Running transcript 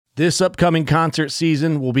This upcoming concert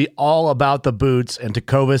season will be all about the boots, and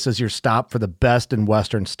Tecovas is your stop for the best in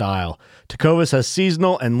Western style. Tecovas has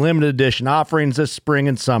seasonal and limited edition offerings this spring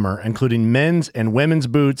and summer, including men's and women's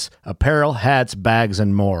boots, apparel, hats, bags,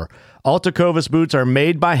 and more. All Tecovas boots are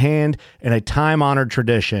made by hand in a time-honored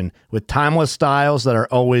tradition with timeless styles that are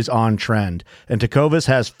always on trend. And Tecovas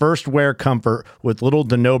has first wear comfort with little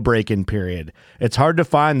to no break-in period. It's hard to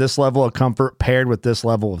find this level of comfort paired with this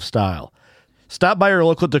level of style. Stop by your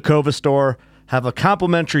local Tecovas store, have a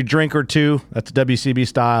complimentary drink or two, that's WCB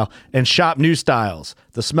style, and shop new styles.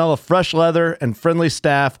 The smell of fresh leather and friendly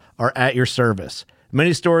staff are at your service.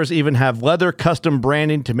 Many stores even have leather custom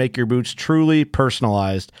branding to make your boots truly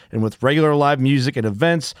personalized. And with regular live music and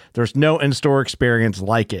events, there's no in-store experience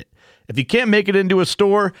like it. If you can't make it into a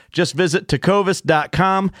store, just visit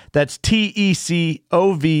tecovas.com. That's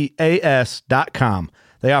TECOVAS.com.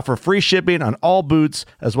 They offer free shipping on all boots,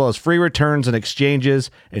 as well as free returns and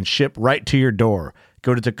exchanges, and ship right to your door.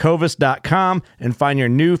 Go to tecovas.com and find your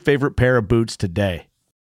new favorite pair of boots today.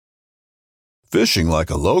 Fishing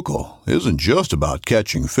like a local isn't just about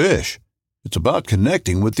catching fish. It's about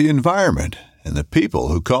connecting with the environment and the people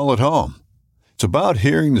who call it home. It's about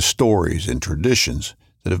hearing the stories and traditions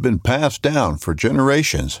that have been passed down for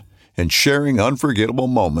generations and sharing unforgettable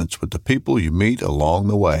moments with the people you meet along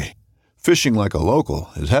the way. Fishing like a local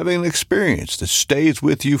is having an experience that stays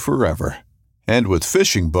with you forever. And with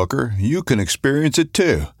Fishing Booker, you can experience it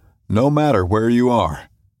too, no matter where you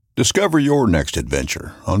are. Discover your next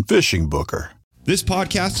adventure on Fishing Booker. This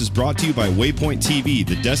podcast is brought to you by Waypoint TV,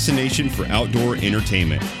 the destination for outdoor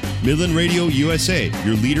entertainment. Midland Radio USA,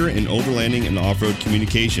 your leader in overlanding and off-road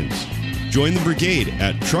communications. Join the brigade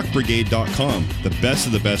at truckbrigade.com, the best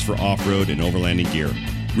of the best for off-road and overlanding gear.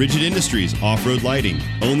 Rigid Industries Off-Road Lighting.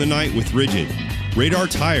 Own the night with Rigid. Radar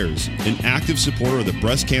Tires, an active supporter of the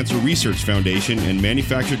Breast Cancer Research Foundation and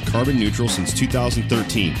manufactured carbon neutral since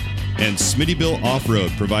 2013. And Smittybill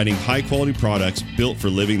Off-Road, providing high-quality products built for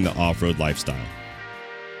living the off-road lifestyle.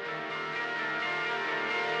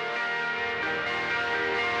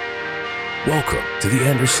 Welcome to the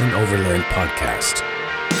Anderson Overland Podcast.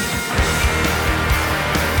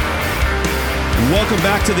 Welcome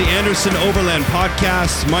back to the Anderson Overland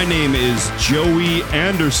Podcast. My name is Joey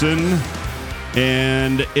Anderson,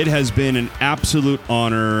 and it has been an absolute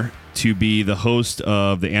honor to be the host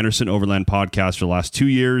of the Anderson Overland Podcast for the last 2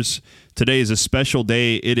 years. Today is a special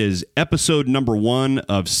day. It is episode number 1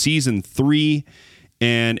 of season 3,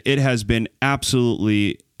 and it has been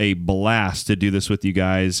absolutely a blast to do this with you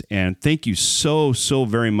guys. And thank you so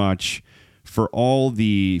very much for all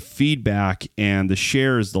the feedback and the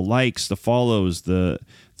shares, the likes, the follows, the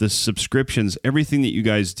subscriptions, everything that you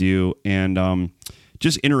guys do, and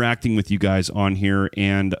just interacting with you guys on here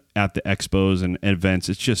and at the expos and events.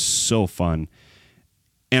 It's just so fun.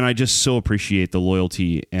 And I just so appreciate the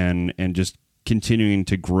loyalty and just continuing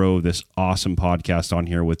to grow this awesome podcast on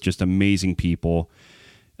here with just amazing people.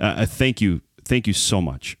 Thank you. Thank you so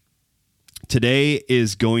much. Today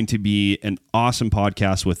is going to be an awesome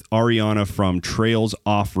podcast with Ariana from Trails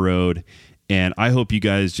Offroad, and I hope you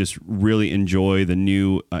guys just really enjoy the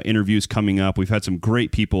new interviews coming up. We've had some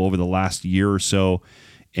great people over the last year or so,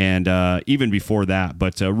 and even before that,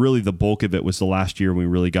 but really the bulk of it was the last year when we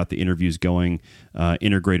really got the interviews going,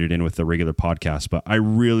 integrated in with the regular podcast. But I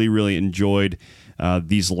really enjoyed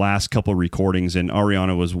these last couple of recordings, and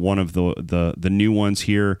Ariana was one of the new ones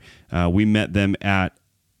here. We met them at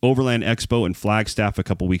Overland Expo in Flagstaff a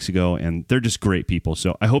couple weeks ago, and they're just great people.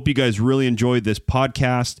 So I hope you guys really enjoyed this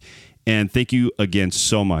podcast, and thank you again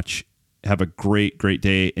so much. Have a great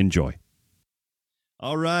day. Enjoy.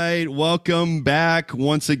 All right. Welcome back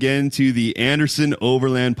once again to the Anderson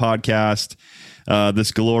Overland Podcast.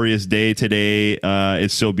 This glorious day today.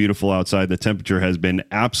 It's so beautiful outside. The temperature has been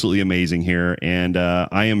absolutely amazing here. And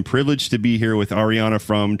I am privileged to be here with Ariana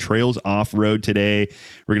from Trails Offroad today.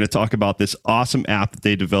 We're going to talk about this awesome app that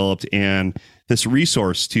they developed and this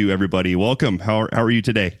resource to everybody. Welcome. How are you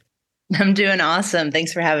today? I'm doing awesome.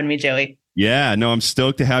 Thanks for having me, Joey. Yeah, no, I'm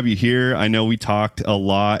stoked to have you here. I know we talked a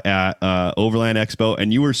lot at Overland Expo,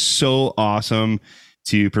 and you were so awesome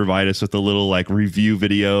to provide us with a little like review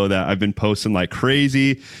video that I've been posting like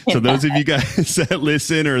crazy. So those of you guys that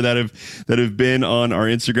listen or that have been on our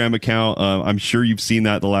Instagram account, I'm sure you've seen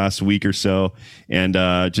that the last week or so. And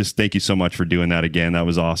just thank you so much for doing that again. That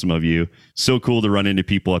was awesome of you. So cool to run into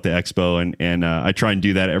people at the expo. And I try and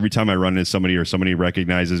do that every time I run into somebody or somebody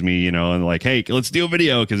recognizes me, you know, and like, hey, let's do a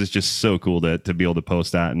video, because it's just so cool to be able to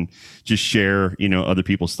post that and just share, you know, other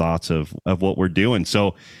people's thoughts of what we're doing.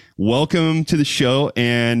 So welcome to the show,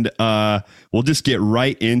 and we'll just get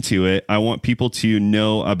right into it. I want people to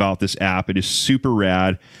know about this app. It is super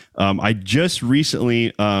rad. I just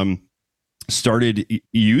recently started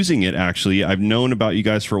using it. Actually, I've known about you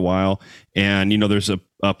guys for a while, and there's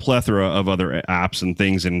a plethora of other apps and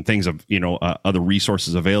things of other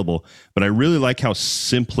resources available, but I really like how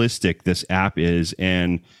simplistic this app is,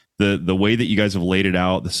 and the way that you guys have laid it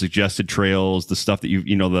out, the suggested trails, the stuff that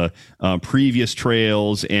the previous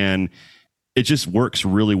trails, and it just works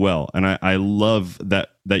really well. And I love that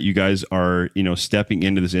you guys are, stepping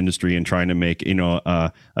into this industry and trying to make,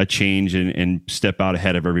 a change and step out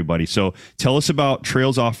ahead of everybody. So tell us about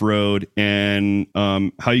Trails Offroad and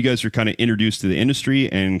how you guys are kind of introduced to the industry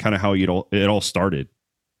and kind of how it all started.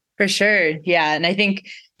 For sure. Yeah. And I think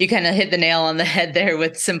you kind of hit the nail on the head there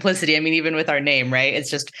with simplicity. I mean, even with our name, right?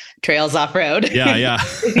 It's just Trails Offroad. Yeah.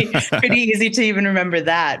 pretty easy to even remember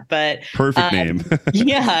that, but perfect name.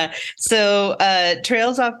 Yeah. So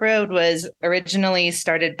Trails Offroad was originally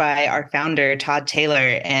started by our founder, Todd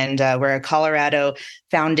Taylor, and we're a Colorado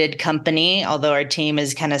founded company, although our team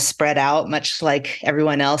is kind of spread out, much like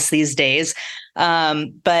everyone else these days.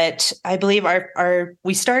 But I believe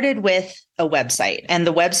we started with a website, and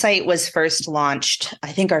the website was first launched.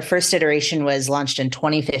 I think our first iteration was launched in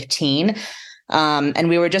 2015. And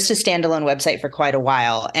we were just a standalone website for quite a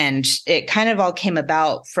while. And it kind of all came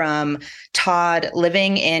about from Todd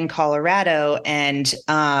living in Colorado and,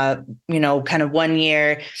 kind of one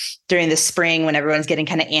year during the spring when everyone's getting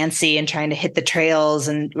kind of antsy and trying to hit the trails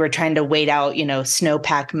and we're trying to wait out,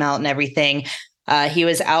 snowpack melt and everything. He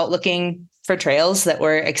was out looking for trails that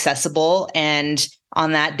were accessible. And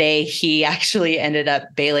on that day, he actually ended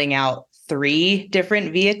up bailing out 3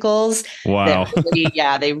 different vehicles. Wow.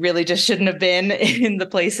 They really just shouldn't have been in the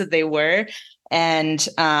place that they were. And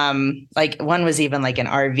one was even like an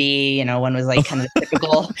RV, one was like kind of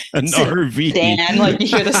typical an RV sedan, like you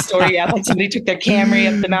hear the story, like somebody took their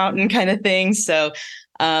Camry up the mountain kind of thing. So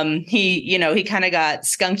he kind of got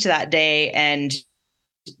skunked that day and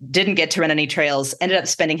didn't get to run any trails, ended up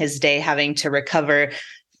spending his day having to recover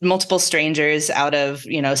multiple strangers out of,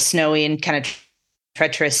 snowy and kind of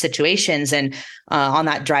treacherous situations. And on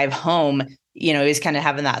that drive home, he was kind of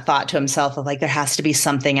having that thought to himself of like, there has to be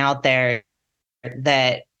something out there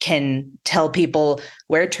that can tell people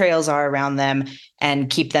where trails are around them and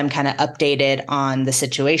keep them kind of updated on the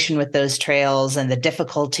situation with those trails and the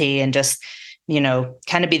difficulty, and just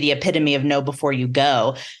kind of be the epitome of know before you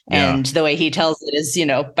go. Yeah. And the way he tells it is,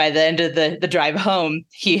 by the end of the drive home,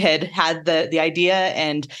 he had the idea,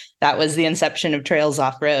 and that was the inception of Trails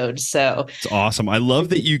Offroad. So it's awesome. I love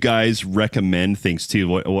that you guys recommend things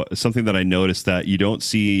too. Something that I noticed that you don't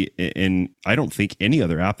see in, I don't think, any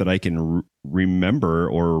other app that I can remember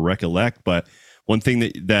or recollect. But one thing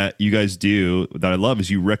that you guys do that I love is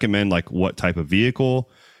you recommend like what type of vehicle.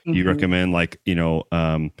 Mm-hmm. You recommend like,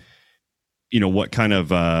 what kind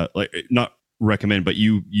of not recommend, but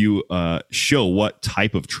you show what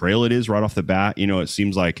type of trail it is right off the bat. It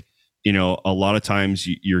seems like, a lot of times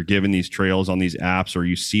you're given these trails on these apps, or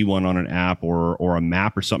you see one on an app or a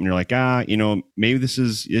map or something. You're like, maybe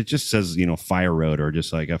it just says, fire road, or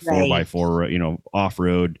just like a 4x4,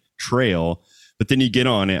 off-road trail. But then you get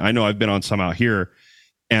on it. I know I've been on some out here,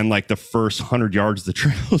 and like the first 100 yards of the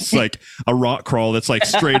trail is like a rock crawl that's like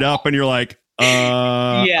straight up, and you're like,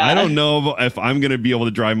 I don't know if I'm going to be able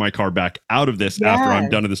to drive my car back out of this after I'm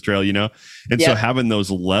done with this trail, And so having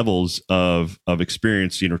those levels of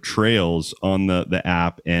experience, trails on the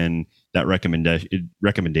app, and that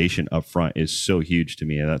recommendation up front is so huge to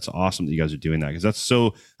me. And that's awesome that you guys are doing that, because that's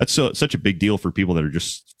such a big deal for people that are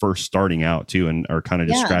just first starting out too, and are kind of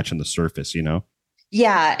just scratching the surface,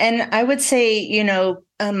 Yeah. And I would say,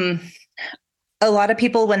 a lot of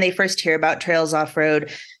people, when they first hear about Trails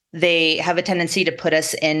Offroad, they have a tendency to put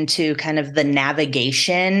us into kind of the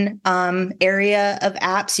navigation area of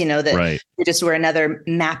apps, that we're another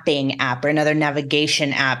mapping app or another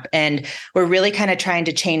navigation app. And we're really kind of trying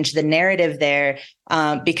to change the narrative there,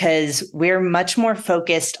 because we're much more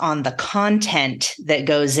focused on the content that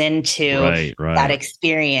goes into that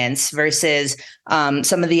experience versus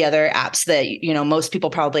some of the other apps that, most people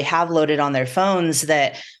probably have loaded on their phones,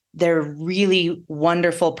 that they're really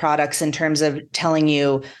wonderful products in terms of telling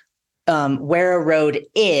you where a road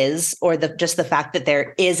is, or just the fact that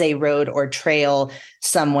there is a road or trail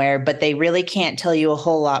somewhere, but they really can't tell you a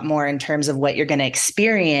whole lot more in terms of what you're going to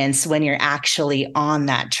experience when you're actually on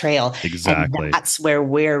that trail. Exactly. And that's where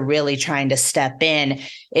we're really trying to step in,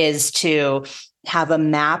 is to have a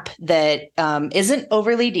map that isn't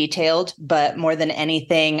overly detailed, but more than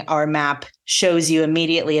anything, our map shows you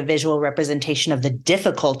immediately a visual representation of the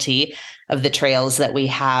difficulty of the trails that we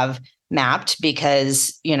have mapped,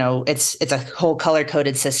 because, you know, it's a whole color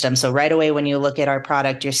coded system. So right away, when you look at our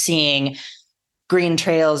product, you're seeing green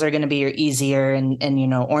trails are going to be your easier, and you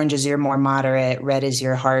know, orange is your more moderate, red is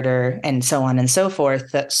your harder, and so on and so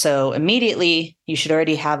forth. So immediately you should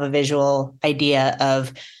already have a visual idea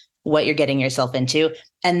of what you're getting yourself into.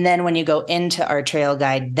 And then when you go into our trail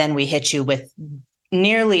guide, then we hit you with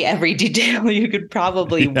nearly every detail you could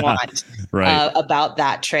probably want about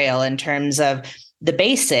that trail, in terms of the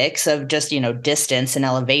basics of just, you know, distance and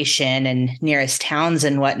elevation and nearest towns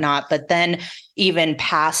and whatnot. But then even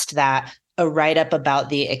past that, a write-up about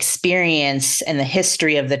the experience and the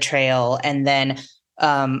history of the trail, and then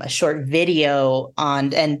a short video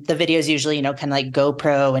on, and the video is usually, you know, kind of like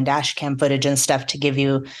GoPro and dash cam footage and stuff to give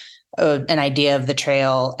you an idea of the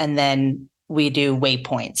trail. And then we do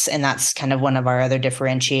waypoints. And that's kind of one of our other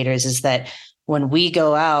differentiators, is that when we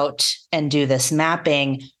go out and do this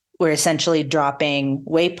mapping, we're essentially dropping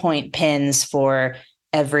waypoint pins for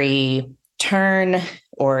every turn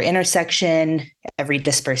or intersection, every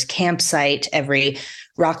dispersed campsite, every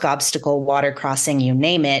rock obstacle, water crossing, you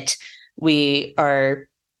name it. We are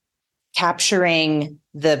capturing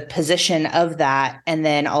the position of that, and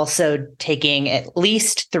then also taking at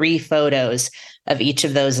least 3 photos of each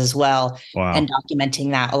of those as well. Wow. And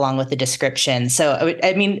documenting that along with the description. So,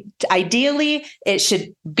 I mean, ideally, it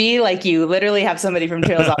should be like you literally have somebody from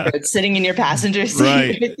Trails Offroad sitting in your passenger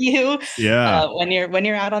seat with you when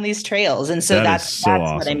you're out on these trails. And so that's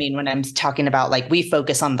awesome. What I mean when I'm talking about, like, we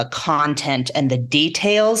focus on the content and the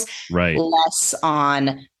details, less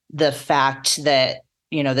on the fact that,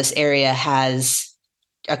 you know, this area has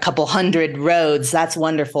a couple hundred roads. That's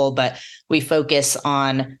wonderful, but we focus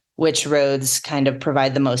on which roads kind of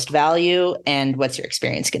provide the most value and what's your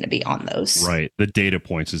experience going to be on those. Right. The data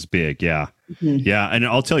points is big. Yeah. Mm-hmm. Yeah. And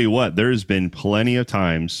I'll tell you what, there's been plenty of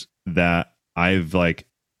times that I've like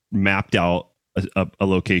mapped out a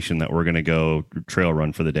location that we're going to go trail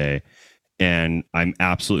run for the day. And I'm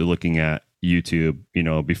absolutely looking at YouTube, you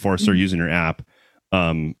know, before I start using your app.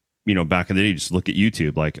 You know, back in the day, just look at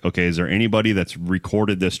YouTube, like, okay, is there anybody that's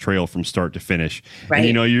recorded this trail from start to finish? Right. And,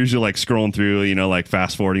 you know, usually like scrolling through, you know, like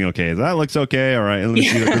fast forwarding, okay, that looks okay. All right. And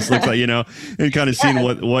let's see what this looks like, you know, and kind of seeing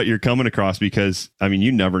what you're coming across, because I mean,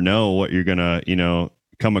 you never know what you're going to, you know,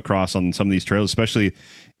 come across on some of these trails, especially,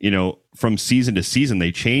 you know, from season to season,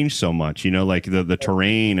 they change so much, you know, like the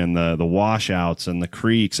terrain and the washouts and the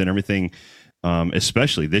creeks and everything.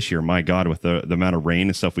 Especially this year, my God, with the amount of rain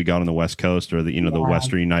and stuff we got on the West Coast, or the, you know, the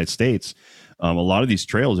Western United States, a lot of these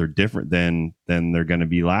trails are different than they're going to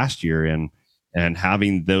be last year. And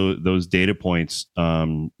having those data points,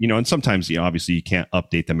 you know, and sometimes, you know, obviously you can't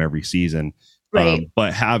update them every season,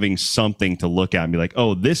 but having something to look at and be like,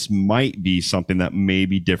 oh, this might be something that may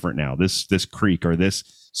be different now. This creek or this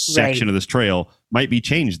section of this trail might be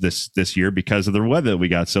changed this year because of the weather that we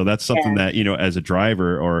got. So that's something that, you know, as a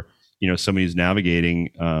driver, or, you know, somebody who's navigating,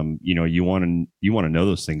 you know, you want to know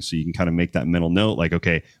those things, so you can kind of make that mental note, like,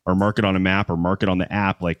 okay, or mark it on a map or mark it on the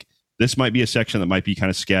app. Like, this might be a section that might be kind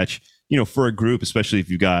of sketch, you know, for a group, especially if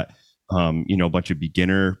you've got, you know, a bunch of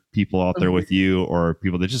beginner people out there with you, or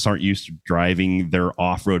people that just aren't used to driving their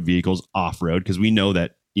off-road vehicles off-road. Because we know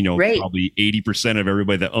that, you know, probably 80% of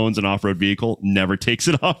everybody that owns an off-road vehicle never takes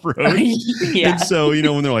it off-road. And so, you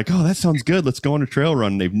know, when they're like, oh, that sounds good, let's go on a trail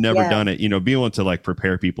run, they've never done it, you know, being able to like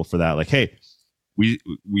prepare people for that. Like, hey, we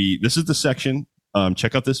this is the section,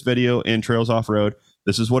 check out this video in Trails Off-Road.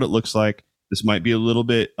 This is what it looks like. This might be a little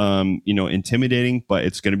bit, you know, intimidating, but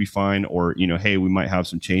it's going to be fine. Or, you know, hey, we might have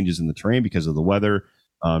some changes in the terrain because of the weather.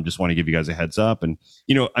 Just want to give you guys a heads up. And,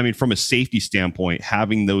 you know, I mean, from a safety standpoint,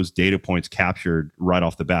 having those data points captured right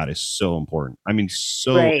off the bat is so important. I mean,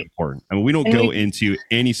 so important. I mean, we don't go into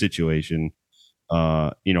any situation,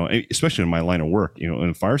 you know, especially in my line of work, you know,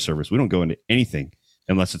 in fire service, we don't go into anything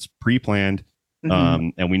unless it's pre-planned.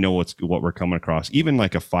 And we know what we're coming across. Even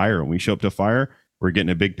like a fire, when we show up to a fire, we're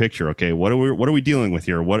getting a big picture. Okay, what are we dealing with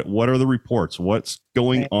here? What are the reports? What's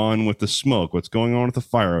going on with the smoke? What's going on with the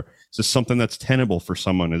fire? Is this something that's tenable for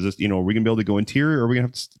someone? Is this, you know, are we gonna be able to go interior, or are we gonna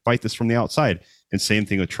have to fight this from the outside? And same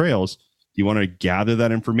thing with trails. You want to gather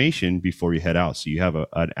that information before you head out, so you have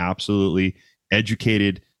an absolutely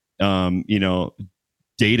educated, you know,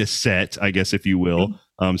 data set, I guess, if you will,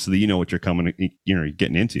 so that you know what you're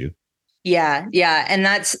getting into. Yeah, and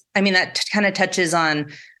that's, I mean, that kind of touches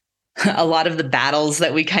on a lot of the battles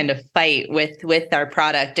that we kind of fight with our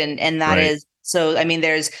product, and that is, so I mean,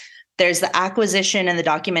 there's there's the acquisition and the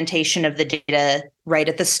documentation of the data right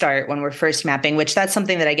at the start when we're first mapping, which that's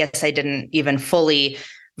something that I guess I didn't even fully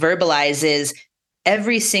verbalize is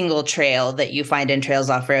every single trail that you find in Trails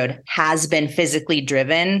Off-Road has been physically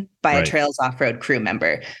driven by a Trails Off-Road crew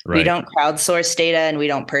member. We don't crowdsource data and we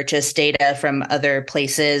don't purchase data from other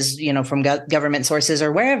places, from government sources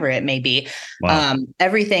or wherever it may be. Wow.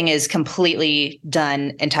 Everything is completely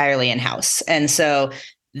done entirely in-house. And so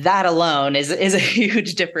that alone is a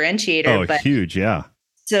huge differentiator. Oh, huge. Yeah.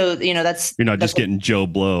 So, that's... You're not just getting Joe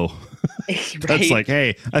Blow. That's like,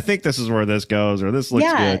 hey, I think this is where this goes, or this looks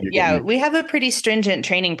good. We have a pretty stringent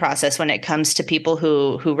training process when it comes to people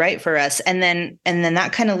who write for us. And then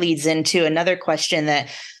that kind of leads into another question that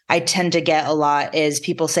I tend to get a lot is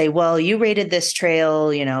people say, well, you rated this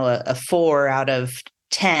trail, a 4 out of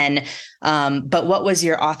 10. But what was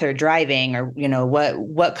your author driving, or,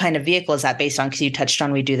 what kind of vehicle is that based on? Because you touched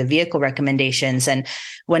on, we do the vehicle recommendations. And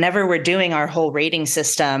whenever we're doing our whole rating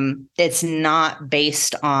system, it's not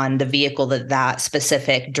based on the vehicle that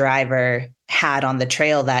specific driver had on the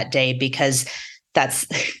trail that day, because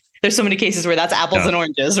there's so many cases where that's apples and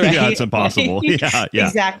oranges, right? Yeah, it's impossible. Yeah.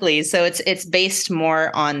 Exactly. So it's based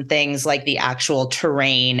more on things like the actual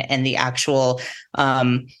terrain and the actual,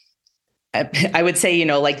 I would say,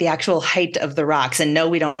 like the actual height of the rocks. And no,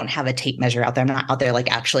 we don't have a tape measure out there. I'm not out there like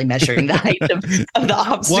actually measuring the height of the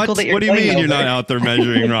obstacle that you're What do you mean you're not out there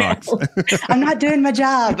measuring rocks? I'm not doing my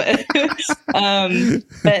job. But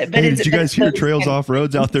did you guys hear Trails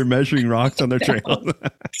Off-Road's out there measuring rocks on their trails?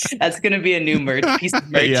 That's going to be a new piece of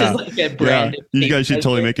merch. Is like a brand. You guys should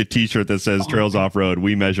totally make a t-shirt that says Trails Off-Road,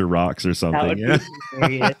 we measure rocks or something. That would be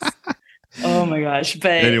hilarious. Oh my gosh.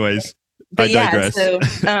 But anyways. I digress. So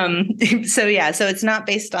it's not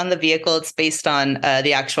based on the vehicle. It's based on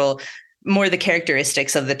the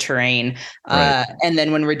characteristics of the terrain. And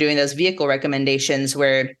then when we're doing those vehicle recommendations,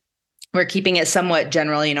 we're keeping it somewhat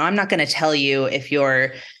general. I'm not going to tell you if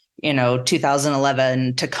your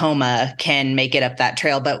 2011 Tacoma can make it up that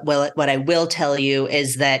trail, but what I will tell you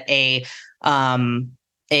is that a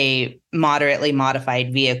moderately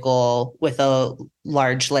modified vehicle with a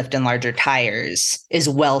large lift and larger tires is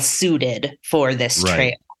well suited for this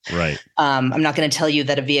trail. Right. I'm not going to tell you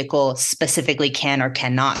that a vehicle specifically can or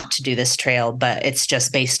cannot do this trail, but it's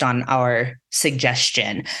just based on our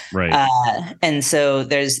suggestion. Right. And so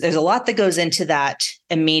there's a lot that goes into that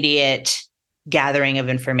immediate gathering of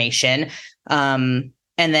information. And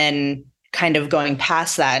then kind of going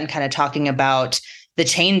past that and kind of talking about the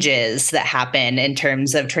changes that happen in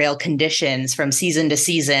terms of trail conditions from season to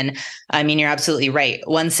season. I mean, you're absolutely right.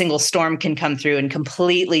 One single storm can come through and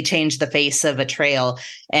completely change the face of a trail.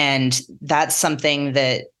 And that's something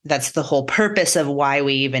that's the whole purpose of why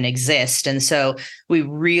we even exist. And so we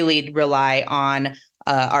really rely on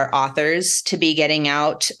our authors to be getting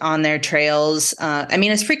out on their trails.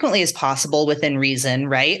 As frequently as possible within reason,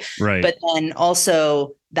 right? Right. But then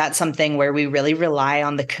also that's something where we really rely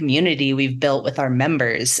on the community we've built with our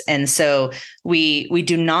members. And so we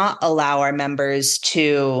do not allow our members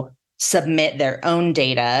to submit their own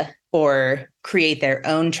data or create their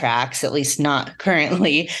own tracks, at least not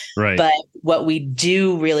currently. Right. But what we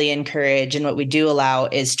do really encourage and what we do allow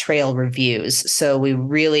is trail reviews. So we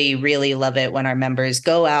really, really love it when our members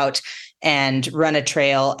go out and run a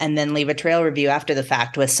trail and then leave a trail review after the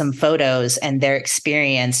fact with some photos and their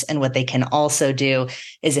experience. And what they can also do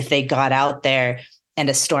is if they got out there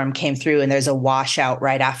and a storm came through and there's a washout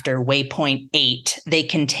right after waypoint 8, they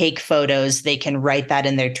can take photos, they can write that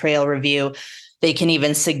in their trail review. They can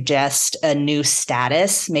even suggest a new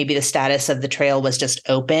status. Maybe the status of the trail was just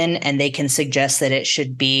open and they can suggest that it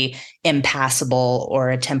should be impassable or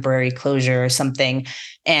a temporary closure or something.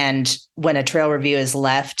 And when a trail review is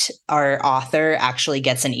left, our author actually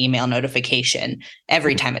gets an email notification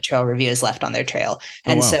every time a trail review is left on their trail.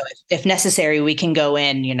 And so if necessary, we can go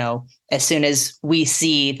in, as soon as we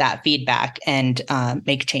see that feedback and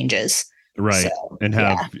make changes. Right. So, and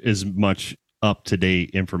have as much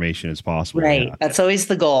up-to-date information as possible. Right. Yeah. That's always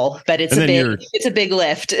the goal, but it's a big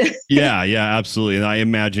lift. Yeah, absolutely. And I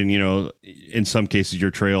imagine, in some cases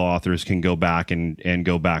your trail authors can go back and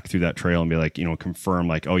go back through that trail and be like, confirm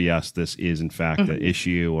like, oh yes, this is in fact the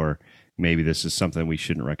issue, or maybe this is something we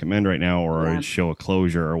shouldn't recommend right now, or show a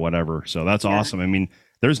closure or whatever. So that's awesome. I mean,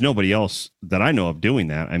 there's nobody else that I know of doing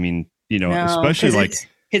that. I mean, especially like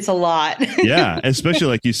it's a lot. Yeah. Especially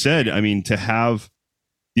like you said, I mean, to have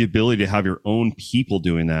the ability to have your own people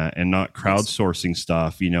doing that and not crowdsourcing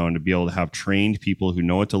stuff, and to be able to have trained people who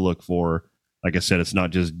know what to look for. Like I said, it's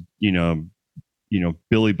not just,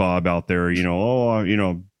 Billy Bob out there,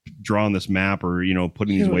 drawing this map or,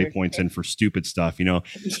 putting these waypoints in for stupid stuff.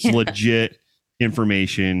 It's legit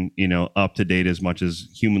information, up to date as much as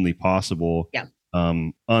humanly possible. Yeah.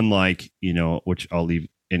 Unlike, which I'll leave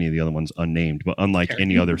any of the other ones unnamed, but unlike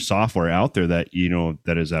any other software out there that,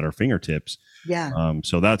 that is at our fingertips. Yeah.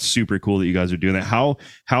 So that's super cool that you guys are doing that. How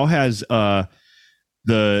has,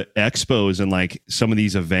 the expos and like some of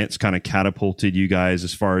these events kind of catapulted you guys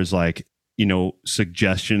as far as like,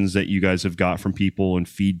 suggestions that you guys have got from people and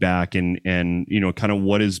feedback and, kind of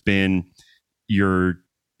what has been your,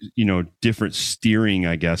 different steering,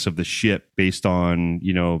 I guess, of the ship based on,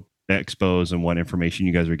 expos and what information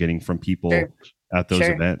you guys are getting from people at those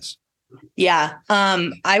events? Yeah.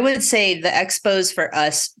 I would say the expos for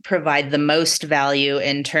us provide the most value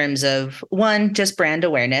in terms of, one, just brand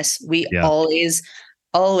awareness. We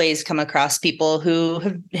always come across people who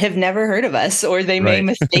have never heard of us, or they may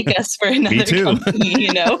mistake us for another company,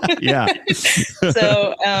 Yeah.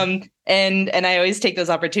 So, and I always take those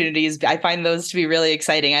opportunities. I find those to be really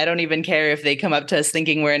exciting. I don't even care if they come up to us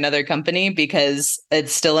thinking we're another company, because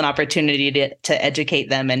it's still an opportunity to educate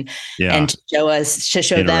them and to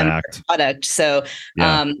show them our product. So,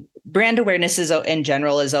 brand awareness in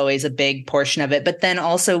general is always a big portion of it. But then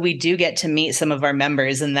also we do get to meet some of our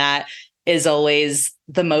members, and that is always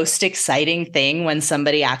the most exciting thing, when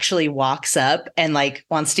somebody actually walks up and like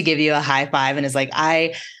wants to give you a high five and is like,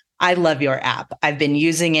 I love your app. I've been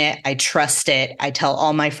using it. I trust it. I tell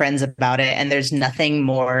all my friends about it. And there's nothing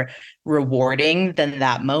more rewarding than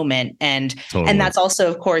that moment. And that's also,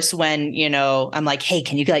 of course, when, I'm like, hey,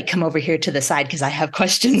 can you like come over here to the side? Cause I have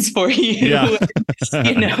questions for you. Yeah.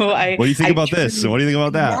 What do you think about this? What do you think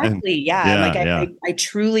about that? Exactly. Yeah. I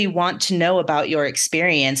truly want to know about your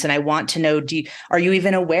experience. And I want to know, are you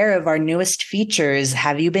even aware of our newest features?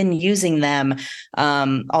 Have you been using them?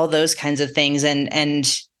 All those kinds of things.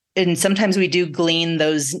 And sometimes we do glean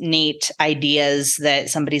those neat ideas that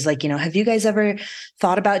somebody's like, have you guys ever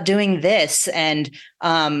thought about doing this? And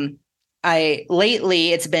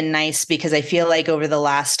lately it's been nice, because I feel like over the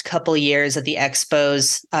last couple years at the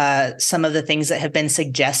expos, some of the things that have been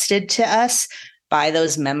suggested to us by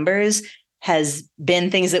those members has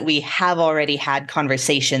been things that we have already had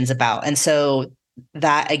conversations about. And so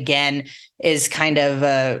that again is kind of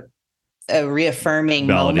a reaffirming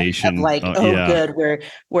validation moment of like, good,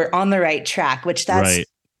 we're on the right track, which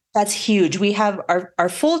that's huge. We have our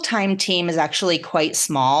full-time team is actually quite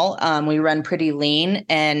small. We run pretty lean,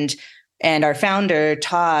 and our founder,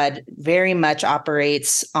 Todd, very much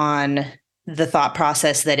operates on the thought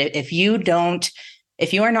process that if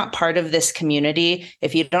you are not part of this community,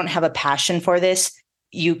 if you don't have a passion for this,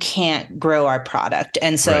 you can't grow our product.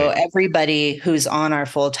 And so everybody who's on our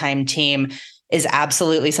full-time team is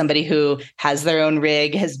absolutely somebody who has their own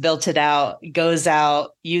rig, has built it out, goes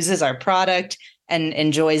out, uses our product, and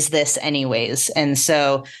enjoys this anyways. And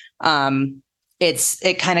so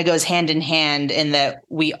it kind of goes hand in hand in that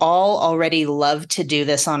we all already love to do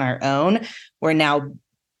this on our own. We're now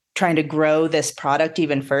trying to grow this product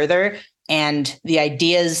even further. And the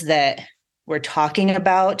ideas that we're talking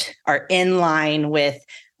about are in line with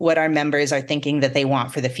what our members are thinking that they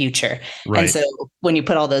want for the future. Right. And so when you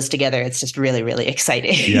put all those together, it's just really, really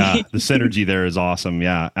exciting. Yeah. The synergy there is awesome.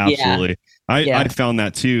 Yeah, absolutely. Yeah. I found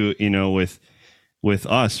that too, with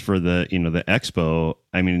us for the, the expo.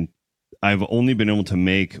 I mean, I've only been able to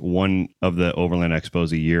make one of the Overland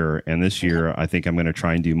expos a year. And this year, I think I'm going to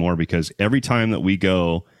try and do more, because every time that we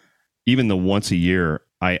go, even the once a year,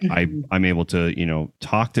 I'm able to,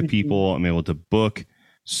 talk to people. I'm able to book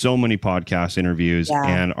so many podcast interviews,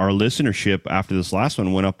 and our listenership after this last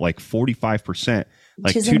one went up like 45%,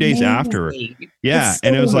 like 2 days after. Yeah.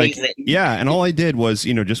 And it was amazing. And all I did was,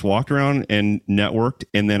 just walked around and networked.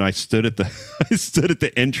 And then I stood at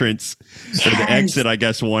the entrance or the exit, I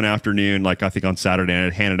guess, one afternoon, like I think on Saturday,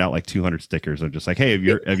 and I handed out like 200 stickers. I'm just like, hey,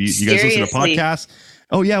 you guys listen to podcasts?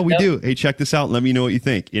 Oh yeah, we do. Hey, check this out. Let me know what you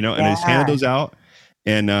think, and I just handed those out.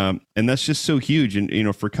 And that's just so huge.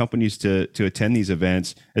 And, for companies to attend these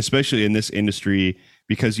events, especially in this industry,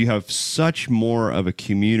 because you have such more of a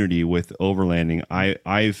community with overlanding,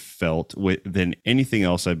 I've felt than anything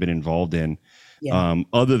else I've been involved in,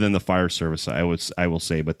 other than the fire service, I will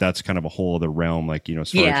say, but that's kind of a whole other realm, like,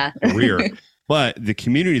 as far as career, but the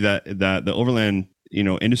community that the overland,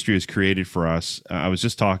 industry has created for us. I was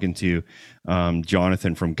just talking to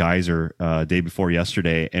Jonathan from Geyser day before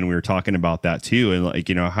yesterday, and we were talking about that too, and like,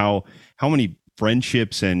 how many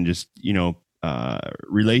friendships and just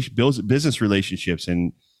business relationships,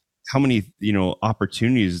 and how many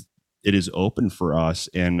opportunities it is open for us.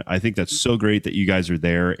 And I think that's so great that you guys are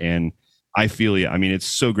there. And I feel you. I mean, it's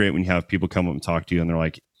so great when you have people come up and talk to you, and they're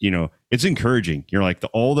like, it's encouraging. You're like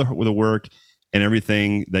all the work and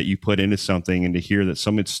everything that you put into something, and to hear that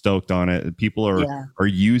someone's stoked on it, people are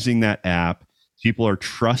using that app, people are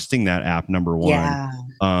trusting that app, number one,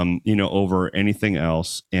 over anything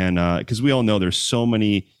else. And because we all know there's so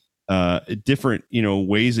many different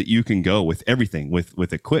ways that you can go with everything,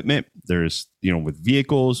 with equipment, there's with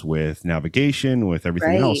vehicles, with navigation, with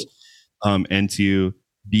everything else, and to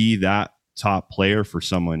be that top player for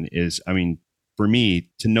someone is, I mean, for me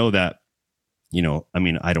to know that,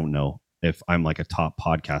 I don't know if I'm like a top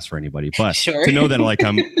podcast for anybody, but to know that like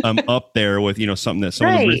I'm up there with something that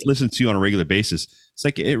someone listens to on a regular basis, it's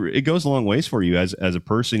like it goes a long ways for you as a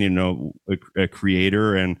person, a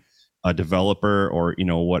creator and a developer, or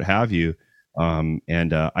what have you.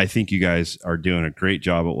 I think you guys are doing a great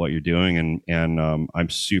job at what you're doing, and I'm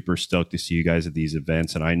super stoked to see you guys at these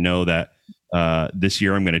events. And I know that this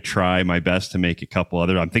year I'm going to try my best to make a couple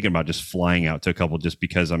other. I'm thinking about just flying out to a couple, just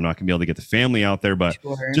because I'm not going to be able to get the family out there, but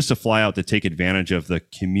just to fly out to take advantage of the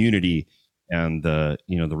community and the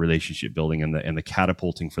the relationship building and the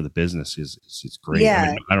catapulting for the business is great. Yeah. I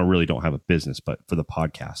mean, I don't have a business, but for the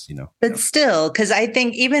podcast, But still, because I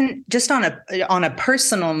think even just on a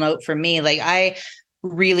personal note for me, like I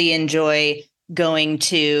really enjoy going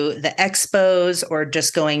to the expos or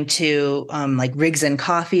just going to like rigs and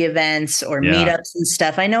coffee events or meetups and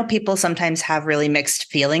stuff. I know people sometimes have really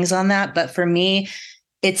mixed feelings on that, but for me,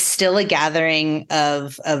 it's still a gathering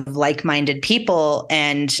of like-minded people.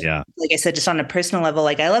 And like I said, just on a personal level,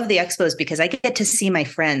 like I love the expos because I get to see my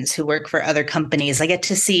friends who work for other companies. I get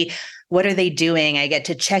to see what are they doing. I get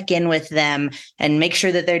to check in with them and make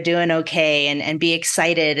sure that they're doing okay, and be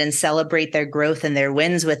excited and celebrate their growth and their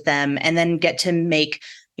wins with them, and then get to make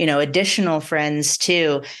additional friends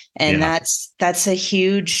too. And that's a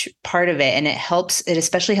huge part of it. And it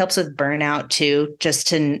especially helps with burnout too, just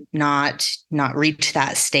to not reach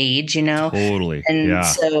that stage, Totally. And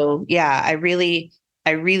so, I really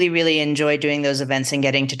enjoy doing those events and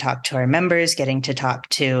getting to talk to our members, getting to talk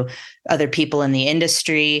to other people in the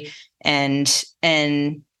industry. And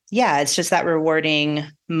it's just that rewarding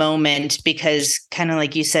moment, because kind of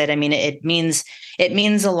like you said, I mean, it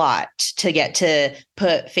means a lot to get to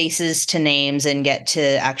put faces to names and get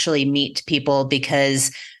to actually meet people,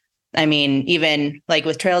 because I mean, even like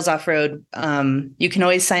with Trails Off-Road, you can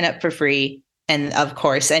always sign up for free, and of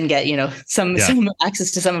course, and get, some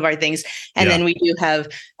access to some of our things. And then we do have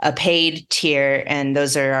a paid tier, and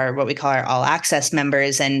those are what we call our all access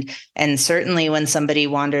members. And certainly when somebody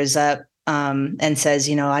wanders up and says,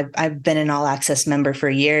 I've been an all access member for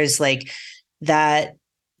years, like that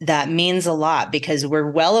means a lot, because we're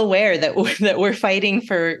well aware that we're fighting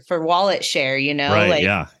for wallet share, Right. like,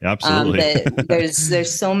 yeah, absolutely.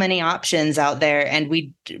 there's so many options out there, and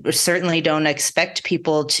we certainly don't expect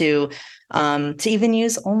people to even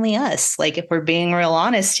use only us. Like, if we're being real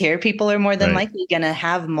honest here, people are more than likely going to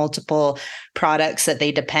have multiple products that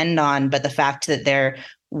they depend on. But the fact that they're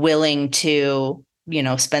willing to,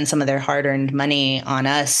 spend some of their hard-earned money on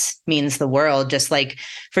us means the world. Just like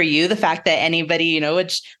for you, the fact that anybody,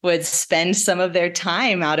 would spend some of their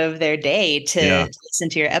time out of their day to listen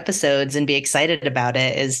to your episodes and be excited about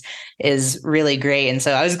it is really great. And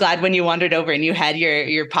so I was glad when you wandered over and you had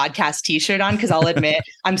your podcast t-shirt on, because I'll admit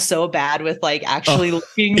I'm so bad with like actually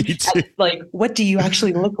looking at, like, what do you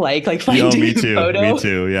actually look like? Like finding a photo. Me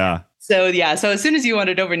too. Yeah. So as soon as you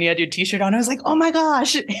wandered over and you had your t-shirt on, I was like, oh my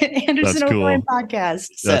gosh, Anderson Overland podcast.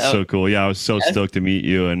 That's so cool. Yeah. I was so stoked to meet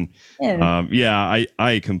you. And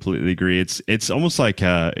I completely agree. It's almost like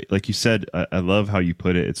you said, I love how you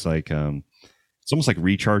put it. It's like, it's almost like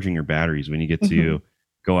recharging your batteries when you get to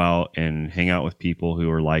go out and hang out with people who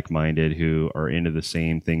are like-minded, who are into the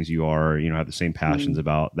same things you are, have the same passions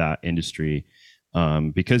about that industry.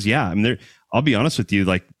 Because I mean, I'll be honest with you,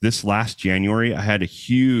 like this last January, I had a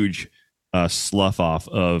huge slough off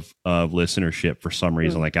of listenership for some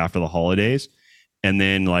reason, like after the holidays. And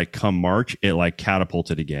then like come March, it like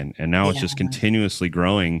catapulted again. And now it's just continuously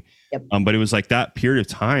growing. Yep. But it was like that period of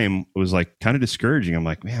time was like kind of discouraging. I'm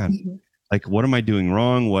like, man, like, what am I doing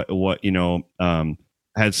wrong? What, I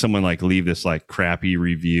had someone like leave this like crappy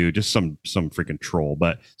review, just some freaking troll,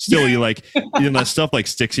 but still you like, that stuff like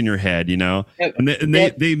sticks in your head, and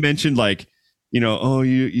they mentioned like,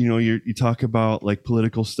 you talk about like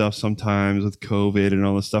political stuff sometimes with COVID and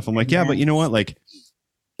all this stuff. I'm like, but you know what? Like,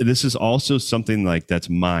 this is also something like that's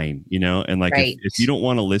mine, and like, if you don't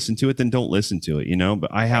want to listen to it, then don't listen to it,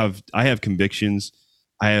 but I have convictions.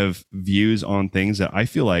 I have views on things that I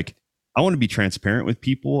feel like I want to be transparent with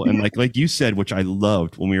people. And like you said, which I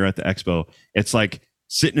loved when we were at the expo, it's like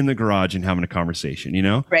sitting in the garage and having a conversation,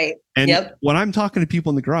 Right. And when I'm talking to people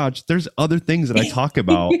in the garage, there's other things that I talk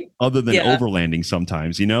about other than overlanding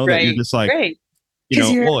sometimes, that you're just like,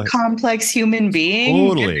 Because you're a complex human being.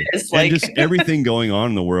 Totally. And just everything going on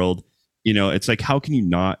in the world, it's like, how can you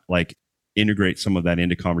not like integrate some of that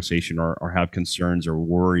into conversation or have concerns or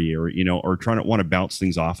worry or, or trying to want to bounce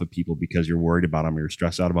things off of people because you're worried about them or you're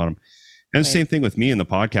stressed out about them. And the same thing with me in the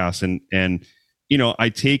podcast. And I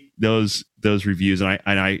take those reviews and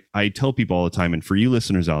I tell people all the time, and for you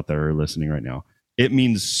listeners out there who are listening right now, it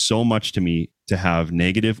means so much to me to have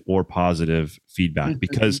negative or positive feedback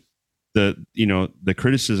because the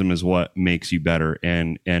criticism is what makes you better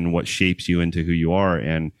and what shapes you into who you are.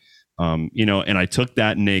 And, and I took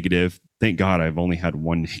that negative. Thank God I've only had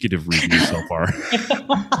one negative review so far,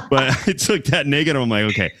 but I took that negative. I'm like,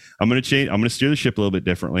 okay, I'm going to change. I'm going to steer the ship a little bit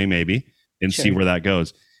differently, maybe, and see where that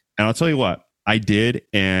goes. And I'll tell you what I did.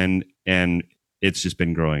 And it's just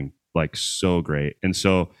been growing like so great. And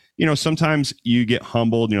so, sometimes you get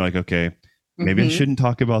humbled and you're like, okay, maybe I shouldn't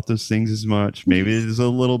talk about those things as much. Maybe it's a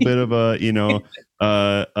little bit of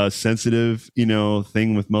a sensitive,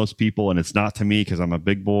 thing with most people. And it's not to me because I'm a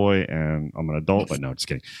big boy and I'm an adult, but no, just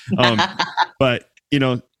kidding. But,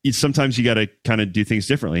 sometimes you got to kind of do things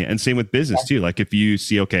differently. And same with business too. Like if you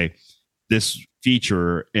see, okay, this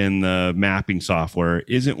feature in the mapping software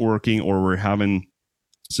isn't working or we're having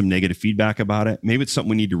some negative feedback about it, maybe it's something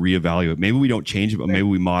we need to reevaluate. Maybe we don't change it, but maybe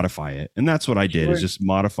we modify it. And that's what I did is just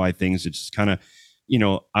modify things. It's just kind of,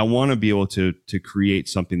 I want to be able to create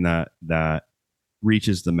something that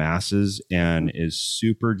reaches the masses and is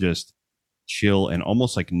super just chill and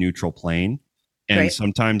almost like neutral plane. And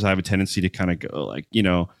sometimes I have a tendency to kind of go like,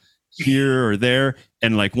 here or there.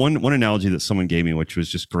 And like one analogy that someone gave me, which was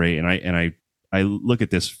just great. And I look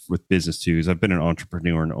at this with business too, because I've been an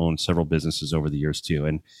entrepreneur and owned several businesses over the years too.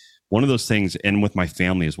 And one of those things, and with my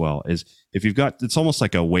family as well, is if you've got, it's almost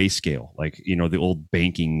like a weigh scale, like, the old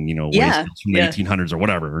banking, weigh scales from the 1800s or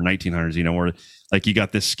whatever, or 1900s, where like you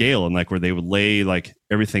got this scale and like where they would lay like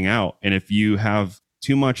everything out. And if you have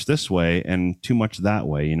too much this way and too much that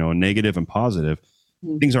way, negative and positive,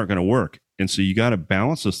 things aren't going to work. And so you got to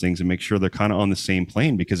balance those things and make sure they're kind of on the same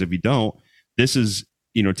plane, because if you don't, this is,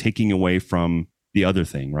 taking away from the other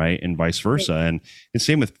thing, right? And vice versa. And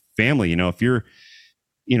same with family, if you're,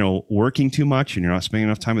 working too much and you're not spending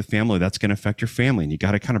enough time with family, that's going to affect your family. And you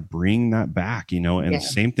got to kind of bring that back, and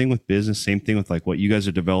same thing with business, same thing with like what you guys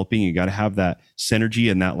are developing. You got to have that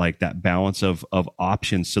synergy and that like that balance of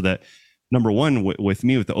options, so that number one, with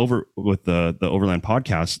me, with the Overland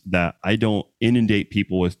podcast, that I don't inundate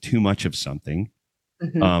people with too much of something.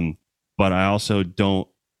 But I also don't,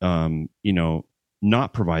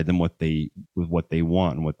 not provide them with what they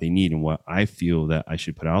want and what they need and what I feel that I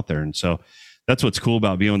should put out there. And so that's what's cool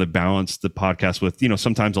about being able to balance the podcast with,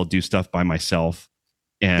 sometimes I'll do stuff by myself,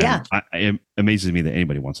 and it amazes me that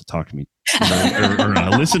anybody wants to talk to me or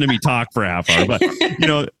listen to me talk for a half hour. But,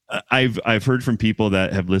 I've heard from people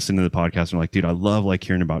that have listened to the podcast and are like, dude, I love like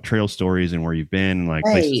hearing about trail stories and where you've been and like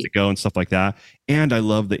places to go and stuff like that. And I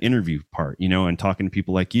love the interview part, and talking to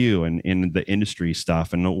people like you and in the industry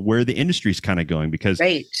stuff and where the industry is kind of going, because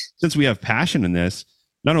since we have passion in this,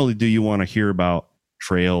 not only do you want to hear about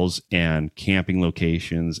trails and camping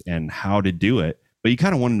locations and how to do it, but you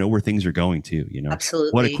kind of want to know where things are going too,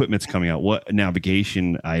 Absolutely. What equipment's coming out, what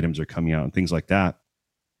navigation items are coming out and things like that.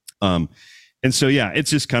 And so,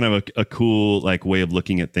 it's just kind of a cool like way of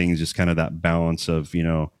looking at things, just kind of that balance of,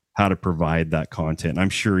 how to provide that content. And I'm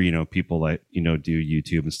sure, people that, do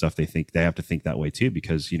YouTube and stuff, they have to think that way too,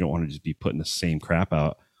 because you don't want to just be putting the same crap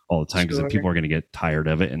out all the time, because then people are going to get tired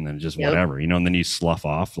of it and then just whatever, and then you slough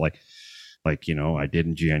off like I did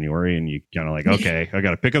in January, and you kind of like, okay, I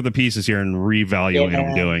got to pick up the pieces here and reevaluate what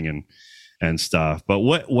I'm doing and stuff. But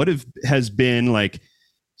what has been like,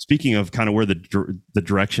 speaking of kind of where the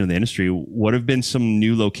direction of the industry, what have been some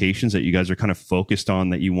new locations that you guys are kind of focused on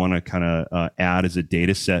that you want to kind of add as a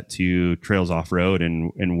data set to Trails Off-Road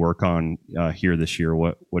and work on here this year?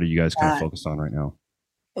 What are you guys kind of focused on right now?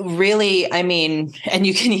 Really, I mean, and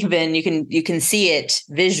you can see it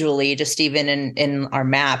visually, just even in our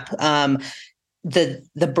map.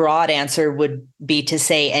 The broad answer would be to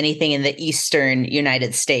say anything in the eastern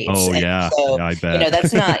United States. Oh, yeah. So, I bet.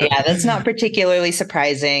 that's not particularly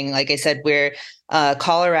surprising. Like I said, we're a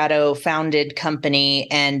Colorado founded company,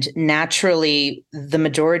 and naturally the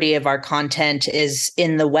majority of our content is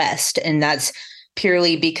in the West. And that's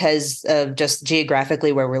purely because of just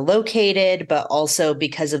geographically where we're located, but also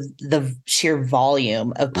because of the sheer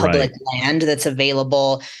volume of public land that's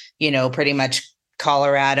available, pretty much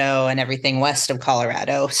Colorado and everything west of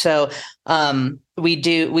Colorado. So We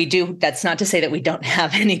do. That's not to say that we don't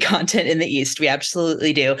have any content in the East. We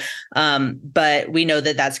absolutely do. But we know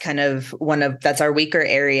that that's kind of that's our weaker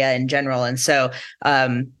area in general. And so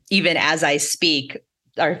even as I speak,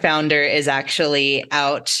 our founder is actually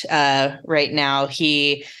out right now.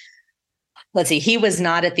 He was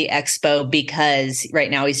not at the expo because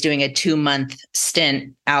right now he's doing a 2-month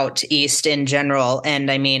stint out East in general.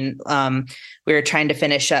 And I mean, we were trying to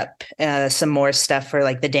finish up some more stuff for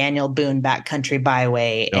like the Daniel Boone Backcountry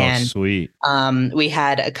Byway. Oh, and sweet. We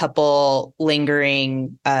had a couple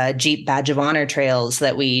lingering Jeep Badge of Honor trails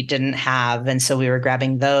that we didn't have. And so we were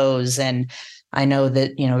grabbing those. And I know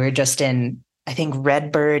that, we were just in, I think,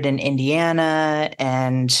 Redbird in Indiana.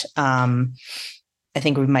 And I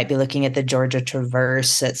think we might be looking at the Georgia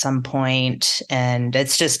Traverse at some point. And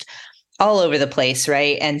it's just all over the place,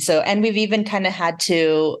 right? And we've even kind of had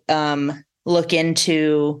to look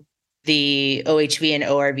into the OHV and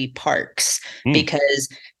ORV parks because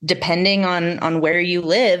depending on where you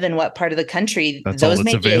live and what part of the country, those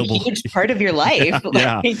may be a huge part of your life.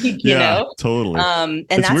 Totally. And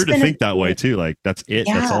it's weird to think that way too. Like that's it.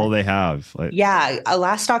 Yeah. That's all they have.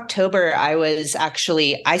 Last October,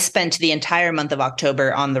 I spent the entire month of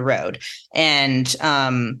October on the road. And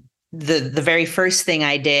the very first thing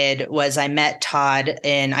I did was I met Todd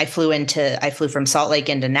and I flew from Salt Lake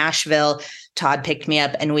into Nashville. Todd picked me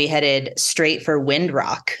up and we headed straight for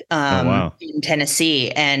Windrock in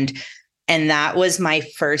Tennessee. And that was my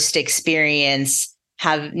first experience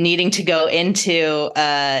needing to go into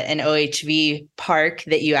an OHV park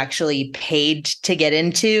that you actually paid to get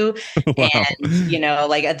into. Wow.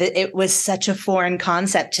 And, it was such a foreign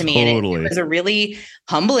concept to me. Totally. And it was a really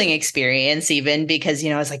humbling experience even because,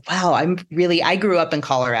 I was like, wow, I grew up in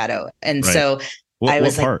Colorado. And right. So I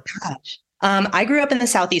was like, gosh. I grew up in the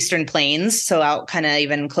southeastern plains, so out kind of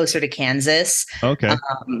even closer to Kansas. Okay.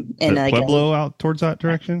 In Pueblo out towards that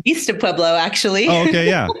direction? East of Pueblo, actually. Oh, okay.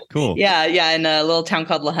 Yeah. Cool. yeah. In a little town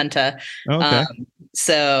called La Junta. Okay.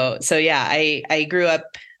 So yeah, I grew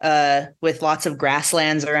up with lots of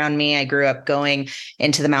grasslands around me. I grew up going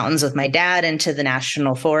into the mountains with my dad, into the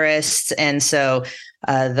national forests. And so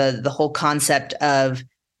the whole concept of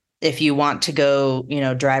if you want to go,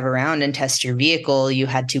 drive around and test your vehicle, you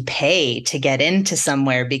had to pay to get into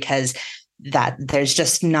somewhere because there's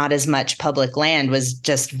just not as much public land was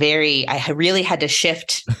just I really had to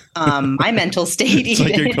shift my mental state. It's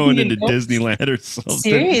like you're going into Disneyland or something.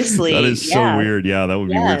 Seriously. That is so weird. Yeah, that would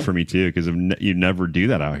be weird for me too because you never do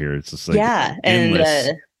that out here. It's just like endless.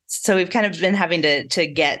 And so we've kind of been having to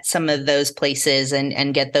get some of those places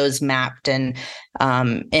and get those mapped and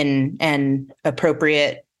in an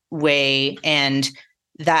appropriate way. And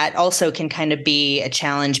that also can kind of be a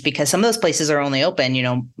challenge because some of those places are only open,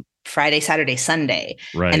 Friday, Saturday, Sunday,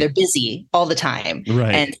 right. And they're busy all the time.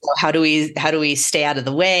 Right. And so how do we stay out of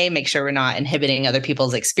the way, make sure we're not inhibiting other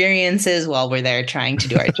people's experiences while we're there trying to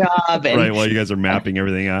do our job? And, right. While you guys are mapping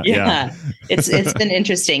everything out. Yeah. It's been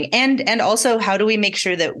interesting. And also how do we make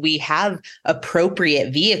sure that we have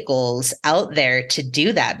appropriate vehicles out there to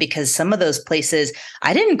do that? Because some of those places,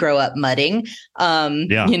 I didn't grow up mudding.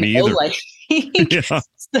 Me either.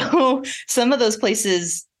 So some of those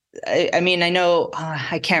places, I mean, I know,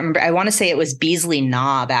 I can't remember. I want to say it was Beasley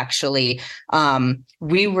Knob, actually.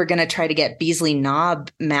 We were going to try to get Beasley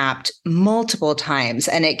Knob mapped multiple times,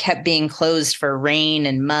 and it kept being closed for rain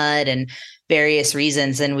and mud and various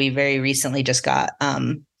reasons. And we very recently just got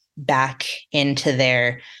back into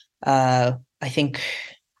there. I think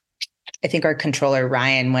our controller,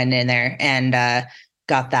 Ryan, went in there and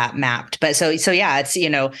got that mapped. But so yeah, it's,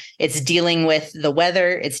 it's dealing with the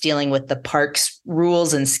weather, it's dealing with the park's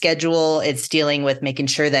rules and schedule, it's dealing with making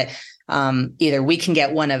sure that either we can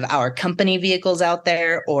get one of our company vehicles out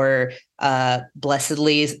there or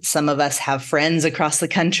blessedly, some of us have friends across the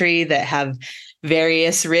country that have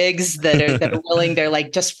various rigs that are willing. They're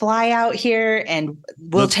like, just fly out here and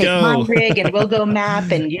we'll take my rig and we'll go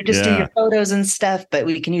map and you just do your photos and stuff, but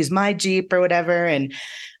we can use my Jeep or whatever. And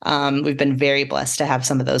we've been very blessed to have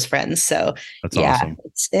some of those friends. So that's awesome.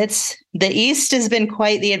 It's the East has been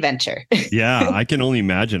quite the adventure. Yeah, I can only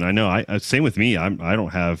imagine. I know. I same with me. I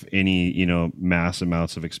don't have any, mass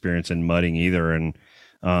amounts of experience in mudding either. And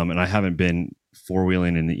I haven't been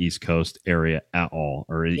four-wheeling in the East Coast area at all,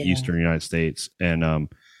 or in the Eastern United States. And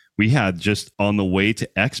we had just on the way to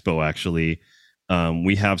Expo, actually,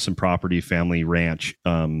 we have some property, family ranch,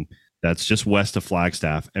 that's just west of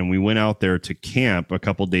Flagstaff. And we went out there to camp a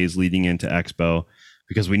couple days leading into Expo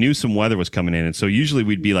because we knew some weather was coming in. And so usually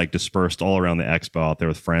we'd be like dispersed all around the Expo out there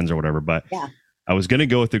with friends or whatever. But I was going to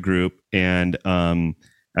go with the group, and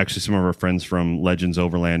actually some of our friends from Legends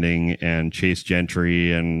Overlanding and Chase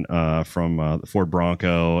Gentry and from the Ford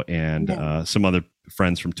Bronco and some other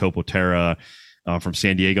friends from Topo Terra from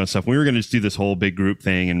San Diego and stuff. We were going to just do this whole big group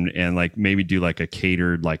thing and like maybe do like a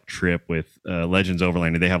catered like trip with Legends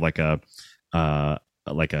Overlanding. They have like a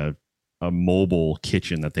mobile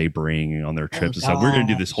kitchen that they bring on their trips and stuff. We're going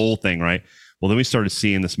to do this whole thing, right? Well, then we started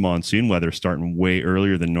seeing this monsoon weather starting way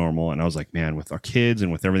earlier than normal. And I was like, man, with our kids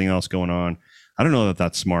and with everything else going on, I don't know that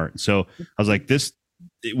that's smart. So I was like,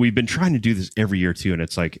 we've been trying to do this every year too. And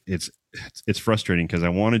it's like, it's frustrating because I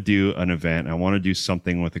want to do an event. I want to do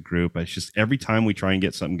something with a group. It's just every time we try and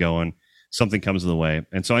get something going, something comes in the way.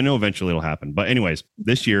 And so I know eventually it'll happen. But anyways,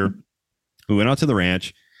 this year we went out to the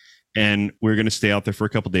ranch and we were going to stay out there for a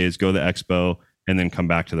couple of days, go to the expo, and then come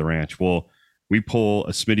back to the ranch. Well, we pull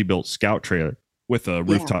a Smitty-built Scout trailer with a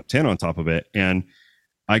rooftop tent on top of it. And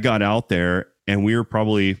I got out there and we're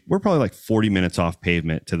probably like 40 minutes off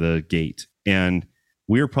pavement to the gate. And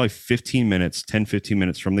we were probably 15 minutes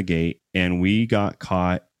from the gate. And we got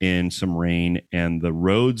caught in some rain, and the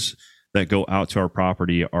roads that go out to our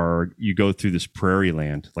property you go through this prairie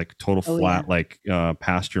land, like total flat, like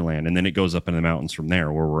pasture land. And then it goes up in the mountains from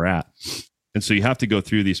there where we're at. And so you have to go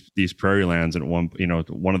through these prairie lands. And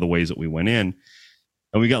one of the ways that we went in,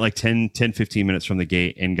 and we got like 10, 15 minutes from the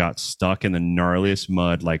gate and got stuck in the gnarliest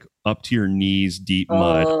mud, like up to your knees deep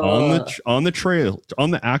mud on the trail,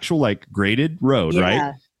 on the actual like graded road,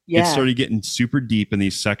 right? Yeah. It started getting super deep in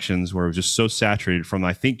these sections where it was just so saturated from,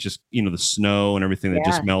 I think, just, the snow and everything that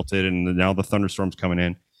just melted. And now the thunderstorms coming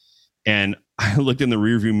in. And I looked in the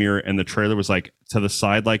rearview mirror and the trailer was like to the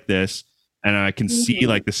side like this. And I can see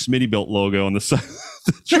like the Smitty-built logo on the side of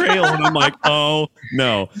the trail. And I'm like, oh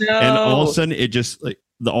no. And all of a sudden it just like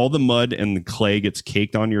all the mud and the clay gets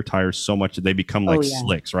caked on your tires so much that they become like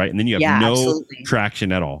slicks, right? And then you have no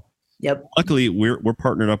traction at all. Yep. Luckily, we're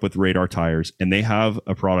partnered up with Radar Tires, and they have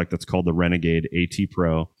a product that's called the Renegade AT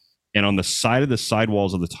Pro. And on the side of the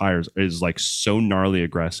sidewalls of the tires is like so gnarly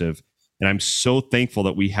aggressive. And I'm so thankful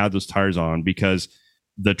that we had those tires on, because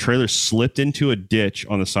the trailer slipped into a ditch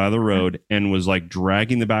on the side of the road and was like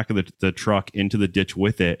dragging the back of the truck into the ditch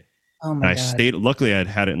with it. Oh my God. Luckily I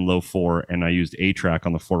had it in low 4, and I used A-Track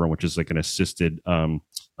on the forefront, which is like an assisted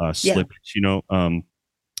slippage,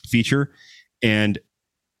 feature. And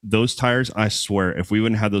those tires, I swear, if we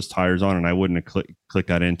wouldn't have those tires on and I wouldn't have clicked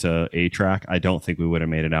that into A-Track, I don't think we would have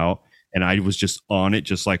made it out. And I was just on it,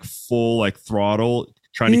 just like full like throttle,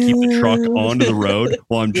 trying to keep the truck onto the road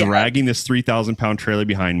while I'm dragging this 3,000-pound trailer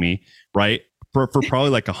behind me, right? For probably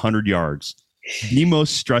like 100 yards. The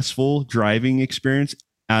most stressful driving experience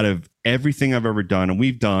out of everything I've ever done. And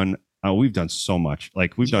we've done so much.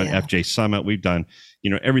 Like we've done FJ Summit, we've done,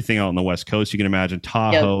 everything out on the West Coast. You can imagine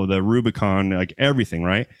Tahoe, the Rubicon, like everything,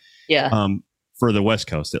 right? Yeah. For the West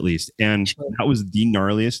Coast at least. And that was the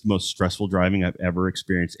gnarliest, most stressful driving I've ever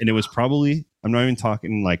experienced. And it was probably, I'm not even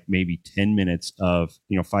talking like maybe 10 minutes of,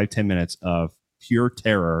 5-10 minutes of pure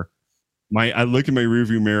terror. I look in my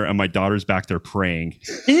rearview mirror and my daughter's back there praying.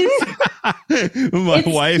 My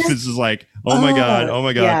wife is just like, oh my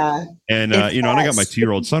God. Yeah. And, and I got my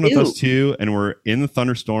 2-year-old son with us too. And we're in the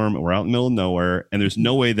thunderstorm and we're out in the middle of nowhere. And there's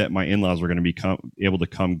no way that my in-laws were going to be able to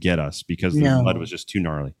come get us because the mud was just too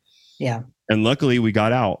gnarly. Yeah. And luckily we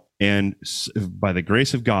got out, and by the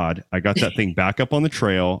grace of God, I got that thing back up on the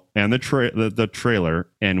trail and the trailer,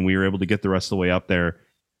 and we were able to get the rest of the way up there.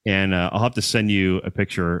 And I'll have to send you a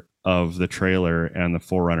picture of the trailer and the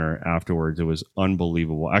 4Runner afterwards. It was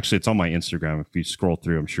unbelievable. Actually, it's on my Instagram. If you scroll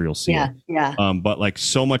through, I'm sure you'll see it. Yeah. But like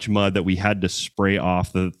so much mud that we had to spray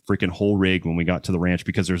off the freaking whole rig when we got to the ranch,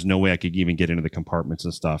 because there's no way I could even get into the compartments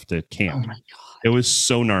and stuff to camp. Oh my God. It was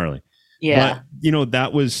so gnarly. Yeah. But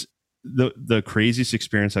that was the craziest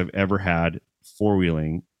experience I've ever had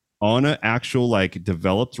 4-wheeling on an actual like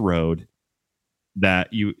developed road that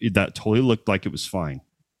totally looked like it was fine.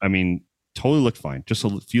 I mean, totally looked fine. Just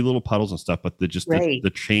a few little puddles and stuff, but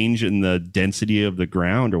the change in the density of the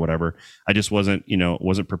ground or whatever, I just wasn't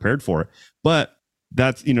prepared for it. But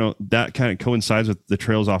that's, that kind of coincides with the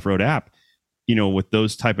Trails Off-Road app. With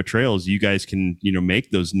those type of trails, you guys can, make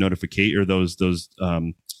those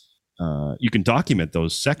you can document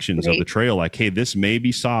those sections of the trail, like, hey, this may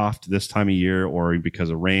be soft this time of year, or because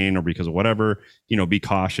of rain, or because of whatever, be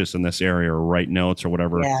cautious in this area, or write notes or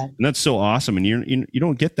whatever. Yeah. And that's so awesome. And you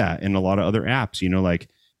don't get that in a lot of other apps,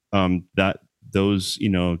 that those,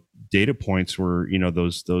 data points were,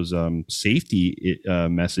 those safety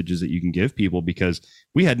messages that you can give people, because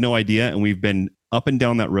we had no idea. And we've been up and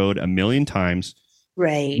down that road a million times.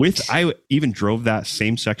 Right. I even drove that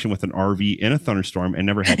same section with an RV in a thunderstorm and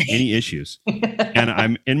never had any issues. And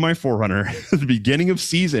I'm in my 4Runner at the beginning of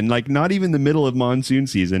season, like not even the middle of monsoon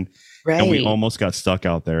season. Right. And we almost got stuck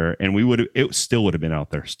out there, and it still would have been out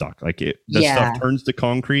there stuck. Like the stuff turns to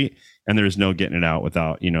concrete, and there's no getting it out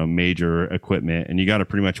without, major equipment. And you got to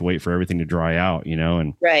pretty much wait for everything to dry out,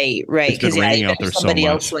 and right. Because raining out there somebody so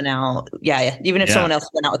much. else went out. Yeah. Even if someone else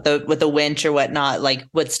went out with the winch or whatnot, like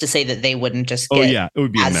what's to say that they wouldn't just get it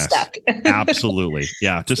would be a mess. Stuck. Absolutely.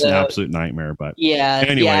 Yeah. Just an absolute nightmare. But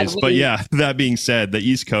anyways, that being said, the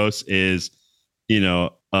East Coast is,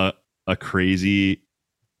 a crazy,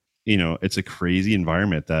 it's a crazy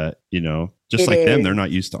environment that, just like them, they're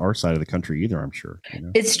not used to our side of the country either, I'm sure.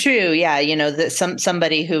 It's true. Yeah. That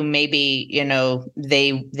somebody who maybe,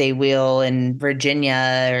 they will in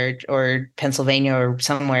Virginia or Pennsylvania or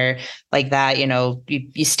somewhere like that,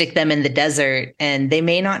 you stick them in the desert and they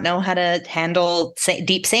may not know how to handle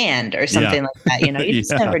deep sand or something like that. You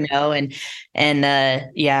just never know. And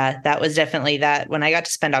that was definitely that. When I got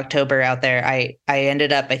to spend October out there, I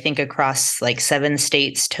ended up, I think, across like 7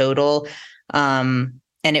 states total.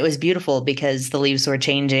 And it was beautiful because the leaves were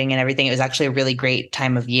changing and everything. It was actually a really great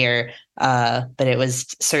time of year. But it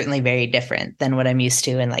was certainly very different than what I'm used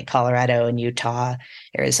to in like Colorado and Utah,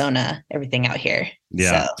 Arizona, everything out here.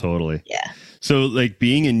 Yeah, totally. Yeah. So like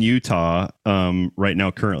being in Utah, right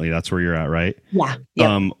now, currently, that's where you're at, right? Yeah.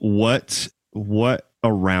 Yep. What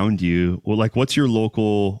around you? Well, like what's your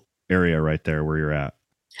local area right there where you're at?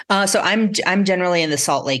 So I'm generally in the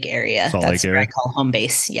Salt Lake area. That's where I call home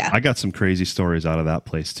base. Yeah. I got some crazy stories out of that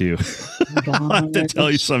place too. I'll have to tell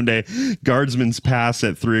you someday. Guardsman's Pass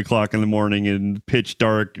at 3:00 in the morning in pitch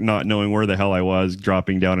dark, not knowing where the hell I was,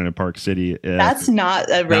 dropping down into Park City. That's not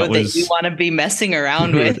a road that you want to be messing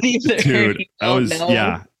around with either. Dude,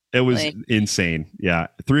 it was insane. Yeah.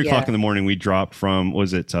 3:00 in the morning, we dropped from, what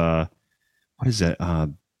is it?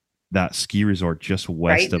 That ski resort just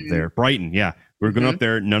west of there. Brighton. Yeah. We were going up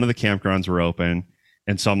there. None of the campgrounds were open.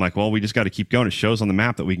 And so I'm like, well, we just got to keep going. It shows on the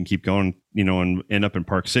map that we can keep going, and end up in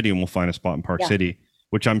Park City, and we'll find a spot in Park City,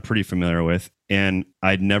 which I'm pretty familiar with. And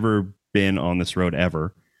I'd never been on this road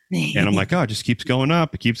ever. And I'm like, oh, it just keeps going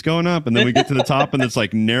up. It keeps going up. And then we get to the top and it's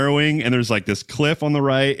like narrowing and there's like this cliff on the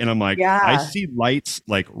right. And I'm like, I see lights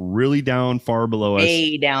like really down far below us.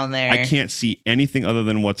 Way down there. I can't see anything other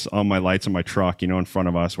than what's on my lights on my truck, in front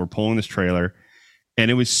of us. We're pulling this trailer.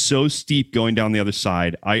 And it was so steep going down the other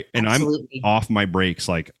side. I'm off my brakes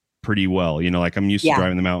like pretty well, like I'm used to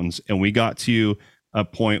driving the mountains. And we got to a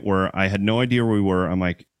point where I had no idea where we were. I'm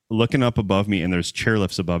like looking up above me and there's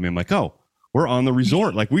chairlifts above me. I'm like, oh, we're on the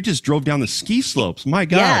resort. Like we just drove down the ski slopes. My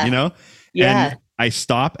God, And I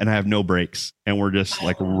stop and I have no brakes and we're just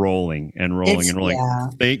like rolling and rolling and rolling. Yeah.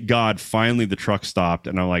 Thank God. Finally the truck stopped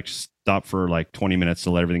and I like stopped for like 20 minutes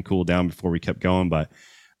to let everything cool down before we kept going. But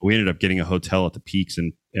we ended up getting a hotel at the Peaks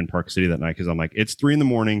in Park City that night. Cause I'm like, it's 3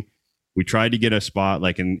 a.m. We tried to get a spot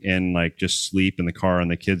like and like just sleep in the car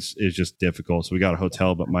and the kids is just difficult. So we got a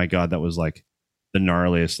hotel, but my God, that was like the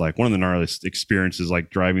gnarliest, like one of the gnarliest experiences, like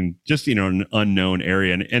driving just, an unknown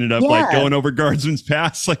area and ended up like going over Guardsman's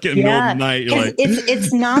Pass, like in the middle of the night. You're like,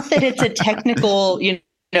 it's not that it's a technical,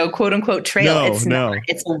 quote unquote trail. No, it's not.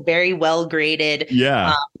 It's a very well graded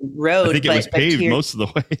road. I think it was paved most of the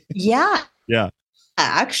way. Yeah. Yeah.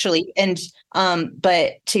 Actually. And,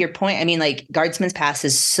 but to your point, I mean, like Guardsman's Pass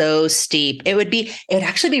is so steep. It would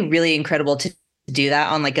actually be really incredible to do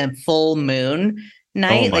that on like a full moon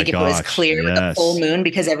night. Like if it was clear with a full moon,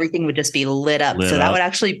 because everything would just be lit up.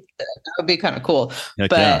 That would be kind of cool.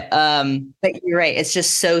 But you're right. It's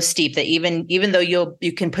just so steep that even though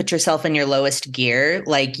you can put yourself in your lowest gear,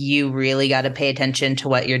 like you really got to pay attention to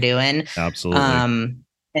what you're doing. Absolutely.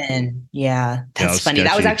 And that's funny. Sketchy.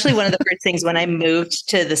 That was actually one of the first things when I moved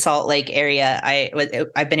to the Salt Lake area.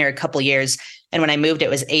 I've been here a couple years, and when I moved, it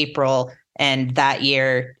was April, and that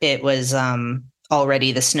year it was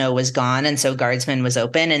already the snow was gone, and so Guardsman was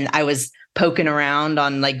open, and I was poking around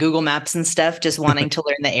on like Google Maps and stuff, just wanting to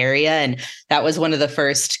learn the area, and that was one of the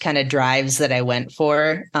first kind of drives that I went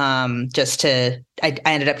for. I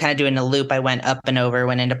ended up kind of doing a loop. I went up and over,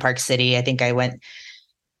 went into Park City. I think I went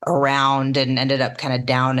around and ended up kind of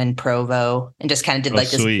down in Provo and just kind of did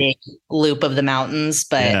this big loop of the mountains.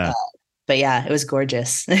 But it was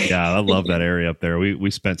gorgeous. Yeah, I love that area up there. We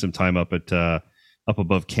spent some time up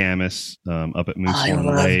above Camas, up at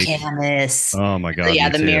Moosehorn Lake. Camas. Oh my God. Yeah,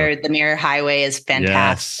 the Mirror Highway is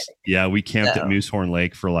fantastic. Yes. Yeah, we camped at Moosehorn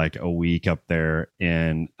Lake for like a week up there,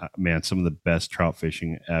 and man, some of the best trout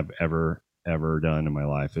fishing I've ever done in my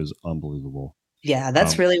life. It was unbelievable. Yeah,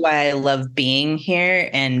 that's really why I love being here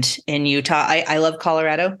and in Utah. I love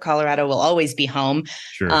Colorado. Colorado will always be home.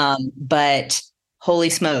 Sure. But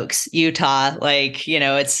holy smokes, Utah, like,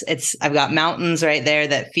 it's I've got mountains right there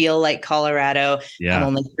that feel like Colorado. Yeah. I'm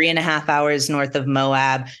only 3.5 hours north of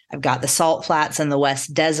Moab. I've got the salt flats in the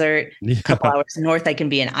West Desert. A couple hours north, I can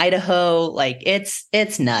be in Idaho. Like it's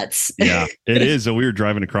nuts. Yeah, it is. So we were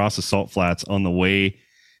driving across the salt flats on the way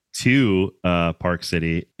to Park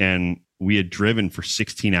City, and we had driven for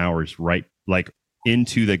 16 hours right like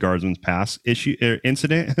into the Guardsman's Pass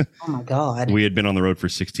incident. Oh my God. We had been on the road for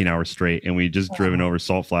 16 hours straight, and we just driven over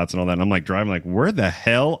salt flats and all that. And I'm like driving like, where the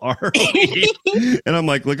hell are we? And I'm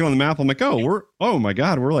like looking on the map. I'm like, oh my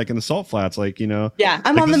God, we're like in the salt flats. Like, yeah,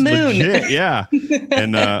 I'm like, on the moon. Legit, yeah.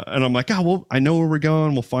 And I'm like, well, I know where we're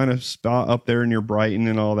going. We'll find a spot up there near Brighton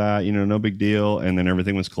and all that, no big deal. And then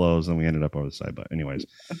everything was closed and we ended up over the side. But anyways,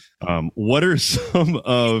 what are some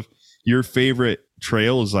of your favorite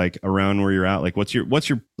trails like around where you're at? Like what's your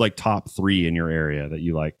like top 3 in your area that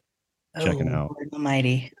you like checking out? Lord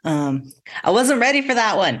almighty. I wasn't ready for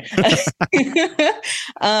that one.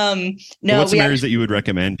 No, what's some areas that you would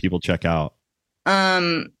recommend people check out?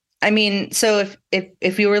 I mean, so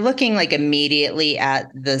if you were looking like immediately at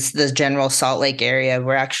this general Salt Lake area,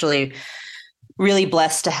 we're actually really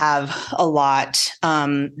blessed to have a lot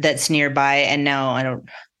that's nearby. And now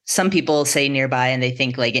some people say nearby and they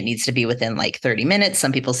think like it needs to be within like 30 minutes.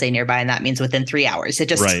 Some people say nearby and that means within 3 hours. It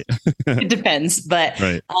just it depends. But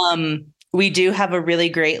we do have a really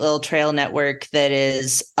great little trail network that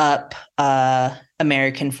is up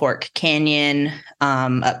American Fork Canyon,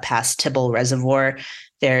 up past Tibble Reservoir.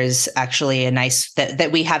 There's actually a nice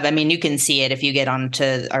that we have. I mean, you can see it if you get onto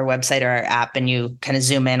our website or our app and you kind of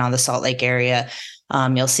zoom in on the Salt Lake area.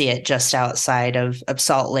 You'll see it just outside of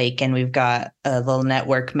Salt Lake. And we've got a little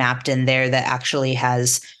network mapped in there that actually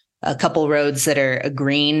has a couple roads that are a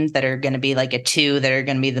green that are going to be like a 2 that are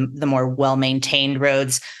going to be the more well-maintained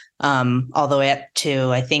roads, all the way up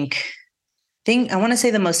to, I want to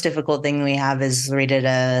say the most difficult thing we have is rated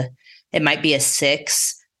it might be a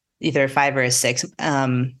 6, either a 5 or a 6,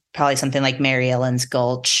 probably something like Mary Ellen's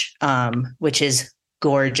Gulch, which is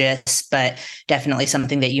gorgeous, but definitely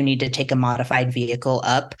something that you need to take a modified vehicle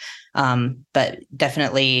up. But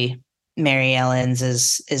definitely Mary Ellen's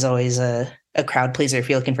is always a crowd pleaser if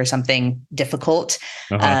you're looking for something difficult,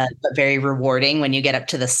 but very rewarding. When you get up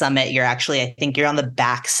to the summit, I think you're on the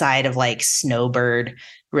backside of like Snowbird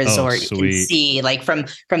Resort. Oh, you can see like from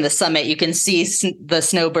the summit, you can see the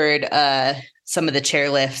Snowbird, some of the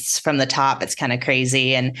chairlifts from the top. It's kind of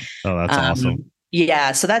crazy. And that's awesome.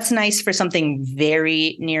 Yeah, so that's nice for something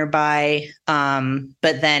very nearby.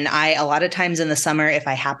 But then a lot of times in the summer, if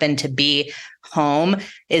I happen to be home,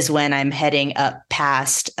 is when I'm heading up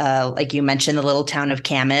past, like you mentioned, the little town of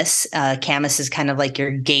Camas. Camas is kind of like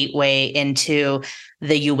your gateway into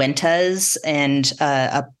the Uintas and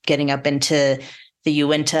getting up into the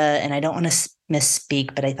Uinta. And I don't want to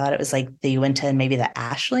misspeak, but I thought it was like the Uinta and maybe the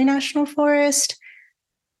Ashley National Forest.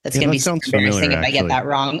 That's going to be sounds embarrassing familiar, if I get that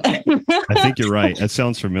wrong. I think you're right. That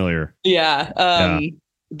sounds familiar. Yeah.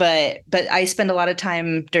 But I spend a lot of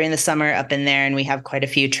time during the summer up in there, and we have quite a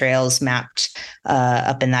few trails mapped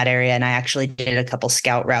up in that area. And I actually did a couple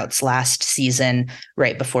scout routes last season,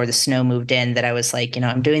 right before the snow moved in, that I was like,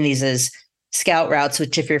 I'm doing these as scout routes,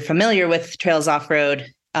 which if you're familiar with Trails Offroad,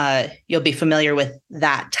 you'll be familiar with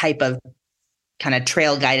that type of kind of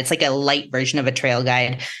trail guide. It's like a light version of a trail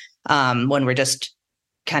guide, when we're just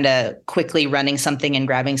kind of quickly running something and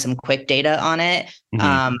grabbing some quick data on it.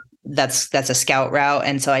 Mm-hmm. That's a scout route.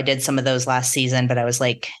 And so I did some of those last season, but I was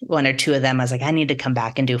like 1 or 2 of them, I was like, I need to come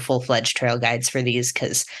back and do full-fledged trail guides for these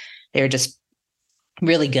because they're just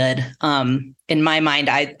really good. In my mind,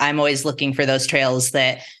 I'm always looking for those trails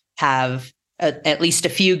that have at least a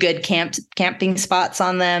few good camping spots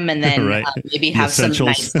on them, and then maybe have some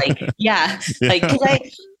nice, like, like, because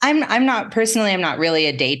I'm not really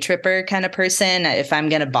a day tripper kind of person. If I'm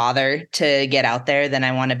going to bother to get out there, then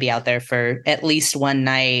I want to be out there for at least one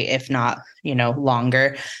night, if not,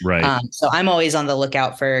 longer. Right. So I'm always on the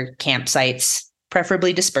lookout for campsites,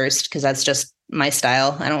 preferably dispersed, because that's just my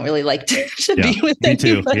style. I don't really like to be with me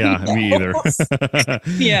too. Yeah, else. me either.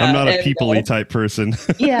 Yeah, I'm not a people-y type person.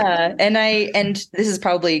 Yeah, and this is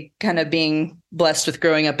probably kind of being blessed with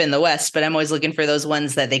growing up in the West, but I'm always looking for those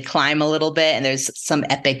ones that they climb a little bit and there's some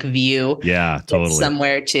epic view. Yeah, totally.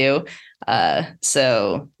 Somewhere too.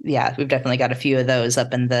 So yeah, we've definitely got a few of those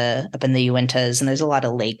up in the Uintas, and there's a lot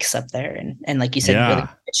of lakes up there, and like you said, really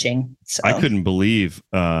fishing. So I couldn't believe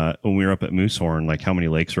when we were up at Moosehorn, like how many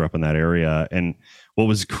lakes are up in that area. And what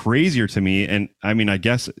was crazier to me, and I mean, I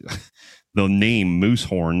guess the name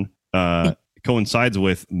Moosehorn coincides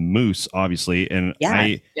with moose, obviously. And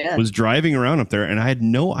I Yeah. was driving around up there and I had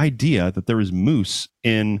no idea that there was moose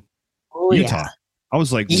in Utah. Yeah. I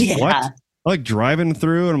was like, what? I'm like driving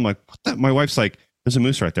through and I'm like, what the? My wife's like, there's a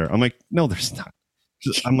moose right there. I'm like, no, there's not.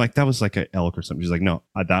 I'm like, that was like an elk or something. She's like, no,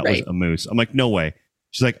 that was a moose. I'm like, no way.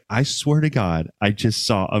 She's like, I swear to God, I just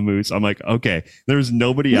saw a moose. I'm like, okay, there's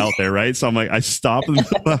nobody out there, right? So I'm like, I stop in the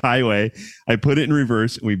middle of the highway, I put it in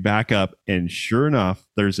reverse, and we back up, and sure enough,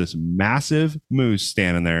 there's this massive moose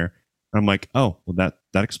standing there. I'm like, oh, well,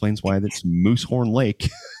 that explains why it's Moosehorn Lake.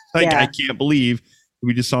 I can't believe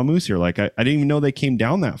we just saw a moose here. Like, I didn't even know they came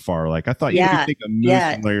down that far. Like, I thought you think a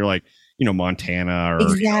moose, you're like, Montana or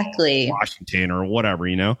Washington or whatever,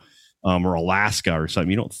 or Alaska or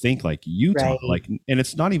something. You don't think like Utah, like, and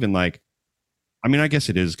it's not even like, I mean, I guess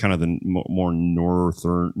it is kind of the more north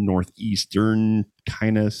or northeastern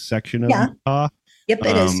kind of section of Utah. Yep,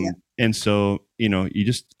 it is. Yeah. And so, you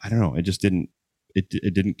just, I don't know, it just didn't,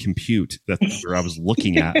 it didn't compute that where I was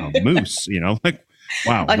looking at a moose, like,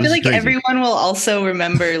 wow. I feel like everyone will also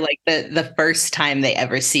remember like the first time they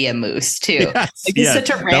ever see a moose too. Yes, like, it's such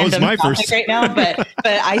a random topic right now, but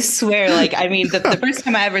I swear, like, I mean, the first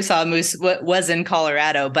time I ever saw a moose was in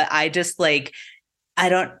Colorado, but I just like, I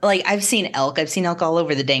don't like, I've seen elk all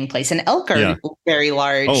over the dang place, and elk are very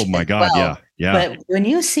large. Oh my God. Well. Yeah. But when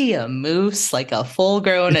you see a moose, like a full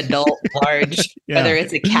grown adult large, whether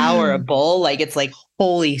it's a cow or a bull, like it's like,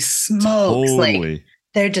 holy smokes. Totally. Like,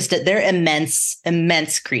 they're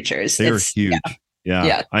immense creatures. They're huge.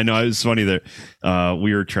 Yeah. I know. It was funny that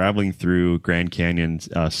we were traveling through Grand Canyon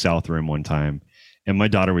South Rim one time, and my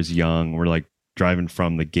daughter was young. We're like driving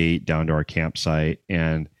from the gate down to our campsite,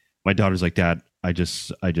 and my daughter's like, Dad, I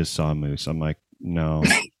just saw a moose. I'm like, no.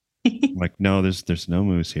 I'm like, no, there's no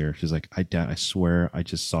moose here. She's like, Dad, I swear I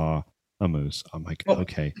just saw a moose. I'm like,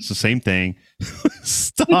 okay. It's the same thing.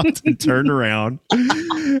 Stopped and turned around,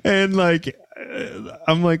 and like,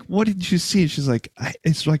 I'm like, what did you see? She's like,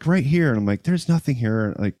 it's like right here. And I'm like, there's nothing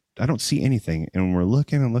here. Like, I don't see anything. And we're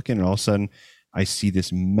looking, and all of a sudden I see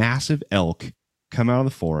this massive elk come out of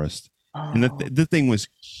the forest. And the thing was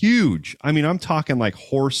huge. I mean, I'm talking like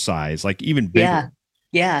horse size, like even bigger.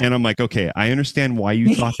 Yeah. And I'm like, okay, I understand why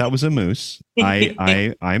you thought that was a moose.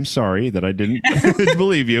 I'm sorry that I didn't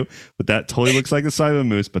believe you, but that totally looks like the size of a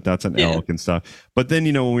moose, but that's an elk and stuff. But then,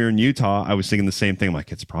 when we were in Utah, I was thinking the same thing. I'm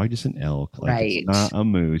like, it's probably just an elk. Like, it's not a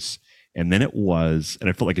moose. And then it was, and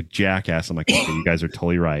I felt like a jackass. I'm like, okay, you guys are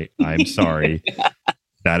totally right. I'm sorry.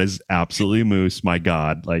 That is absolutely a moose. My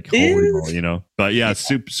God, like, holy moly, But yeah,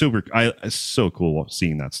 super. It's so cool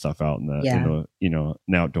seeing that stuff out in the, in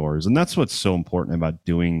the outdoors, and that's what's so important about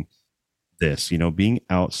doing this. Being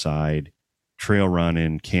outside, trail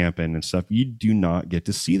running, camping, and stuff. You do not get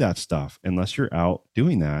to see that stuff unless you're out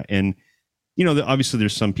doing that. And obviously,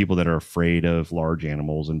 there's some people that are afraid of large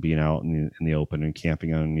animals and being out in the open and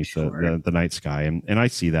camping underneath the night sky, and I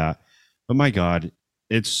see that. But my God,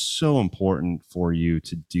 it's so important for you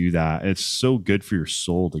to do that. It's so good for your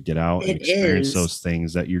soul to get out and experience those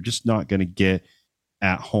things that you're just not going to get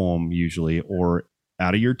at home usually, or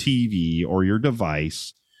out of your TV or your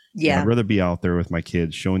device. Yeah. I'd rather be out there with my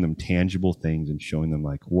kids, showing them tangible things and showing them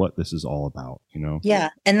like what this is all about, Yeah.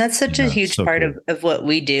 And that's such a huge part of what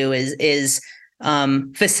we do is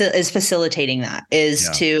facilitating that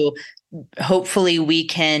to hopefully we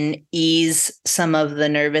can ease some of the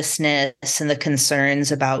nervousness and the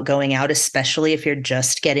concerns about going out, especially if you're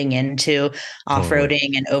just getting into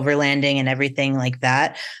off-roading and overlanding and everything like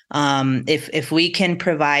that. If we can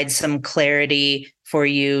provide some clarity for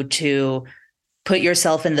you to put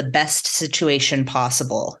yourself in the best situation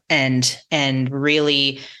possible and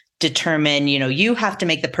really determine, you have to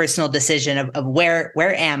make the personal decision of where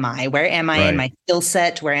am I in my skill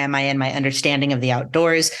set? Where am I in my understanding of the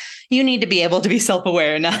outdoors? You need to be able to be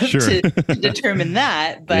self-aware enough to determine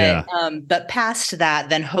that. But, but past that,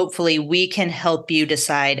 then hopefully we can help you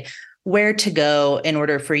decide where to go in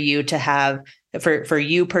order for you to have, for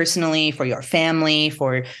you personally, for your family,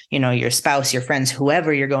 for, your spouse, your friends,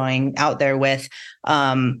 whoever you're going out there with,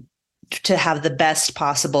 to have the best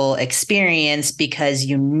possible experience because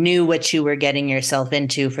you knew what you were getting yourself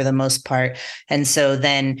into for the most part. And so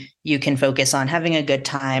then you can focus on having a good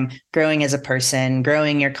time, growing as a person,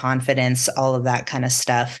 growing your confidence, all of that kind of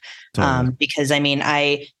stuff. Totally. Because I mean,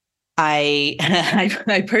 I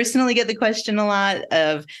personally get the question a lot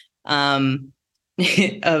of are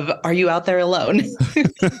you out there alone?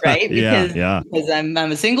 Right? Because I'm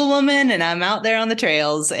a single woman and I'm out there on the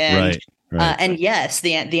trails and Right. And yes,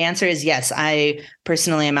 the answer is yes. I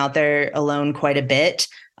personally am out there alone quite a bit.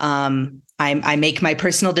 I make my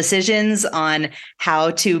personal decisions on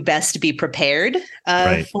how to best be prepared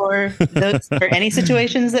for any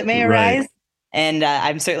situations that may arise. And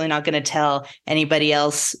I'm certainly not going to tell anybody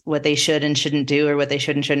else what they should and shouldn't do or what they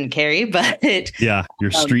should and shouldn't carry. But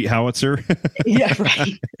your street howitzer. Yeah,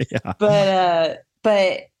 right. Yeah.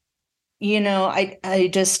 But I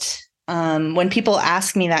just when people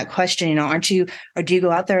ask me that question, do you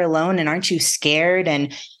go out there alone and aren't you scared?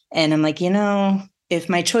 And I'm like, if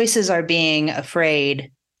my choices are being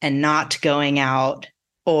afraid and not going out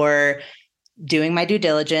or doing my due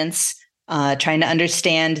diligence, trying to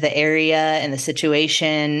understand the area and the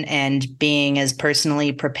situation and being as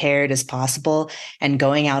personally prepared as possible and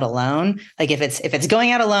going out alone. Like if it's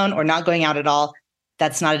going out alone or not going out at all,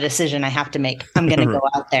 that's not a decision I have to make. I'm going to go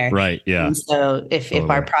out there. Right. Yeah. And so if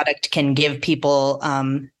our product can give people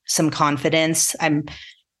some confidence, I'm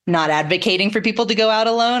not advocating for people to go out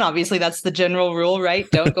alone. Obviously, that's the general rule, right?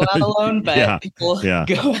 Don't go out alone, but people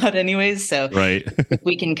go out anyways. So if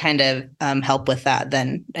we can kind of help with that,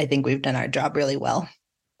 then I think we've done our job really well.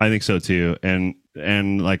 I think so too.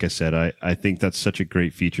 And like I said, I think that's such a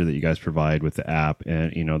great feature that you guys provide with the app.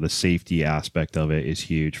 And, the safety aspect of it is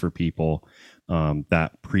huge for people.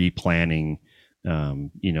 That pre-planning,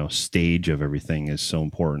 stage of everything is so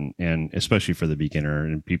important, and especially for the beginner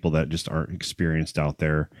and people that just aren't experienced out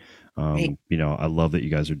there. I love that you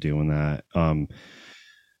guys are doing that.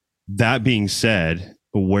 That being said,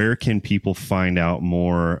 where can people find out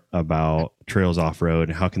more about Trails Off-Road,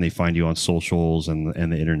 and how can they find you on socials and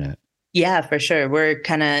the internet? Yeah, for sure. We're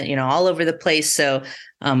kind of, all over the place. So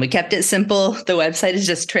we kept it simple. The website is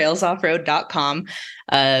just trailsoffroad.com.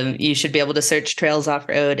 You should be able to search Trails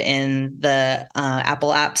Off-Road in the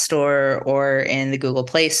Apple App Store or in the Google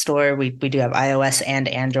Play Store. We do have iOS and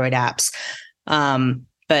Android apps.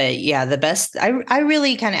 But yeah, the best, I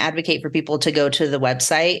really kind of advocate for people to go to the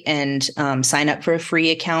website and sign up for a free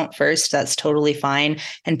account first. That's totally fine,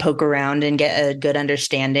 and poke around and get a good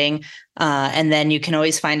understanding. And then you can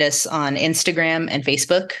always find us on Instagram and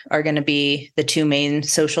Facebook are going to be the two main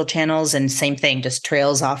social channels, and same thing, just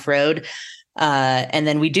Trails Off-Road. And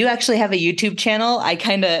then we do actually have a YouTube channel. I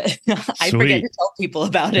forget to tell people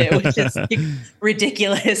about it, which is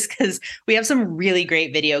ridiculous because we have some really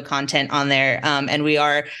great video content on there. And we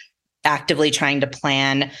are actively trying to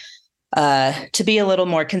plan to be a little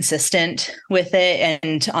more consistent with it.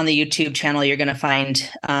 And on the YouTube channel, you're going to find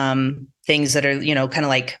things that are, kind of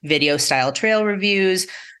like video style trail reviews.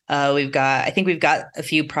 We've got a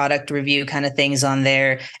few product review kind of things on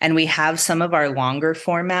there, and we have some of our longer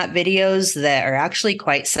format videos that are actually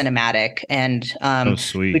quite cinematic, and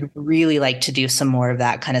we'd really like to do some more of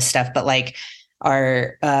that kind of stuff. But like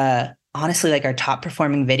our honestly, like our top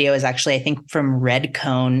performing video is actually, I think, from Red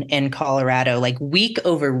Cone in Colorado. Like week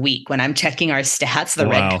over week, when I'm checking our stats, the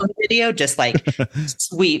Red Cone video just like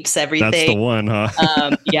sweeps everything. That's the one, huh?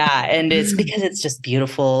 And it's because it's just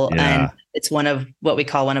beautiful. Yeah. And it's one of what we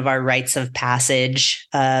call one of our rites of passage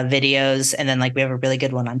videos. And then like we have a really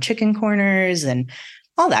good one on chicken corners and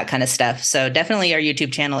all that kind of stuff. So definitely our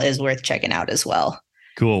YouTube channel is worth checking out as well.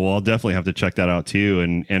 Cool. Well, I'll definitely have to check that out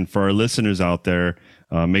too. And for our listeners out there,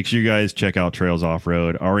 make sure you guys check out Trails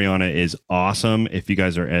Off-Road. Ariana is awesome. If you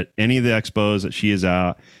guys are at any of the expos that she is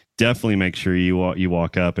at, definitely make sure you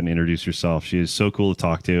walk up and introduce yourself. She is so cool to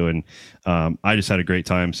talk to. And I just had a great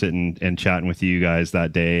time sitting and chatting with you guys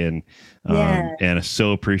that day. And I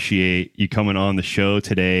so appreciate you coming on the show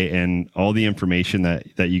today and all the information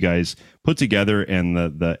that you guys put together, and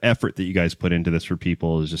the effort that you guys put into this for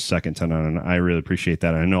people is just second to none. And I really appreciate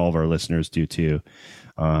that. I know all of our listeners do too.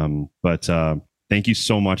 But thank you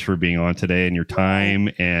so much for being on today and your time.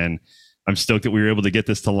 And I'm stoked that we were able to get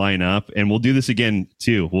this to line up, and we'll do this again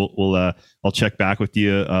too. I'll check back with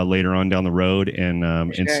you later on down the road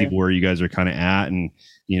and see where you guys are kind of at, and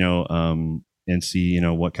and see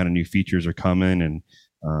what kind of new features are coming,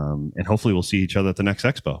 and hopefully we'll see each other at the next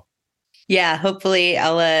expo. Yeah, hopefully.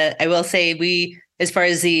 I will say as far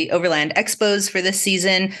as the Overland expos for this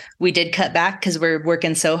season, we did cut back because we're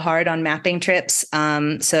working so hard on mapping trips.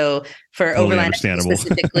 So for totally Overland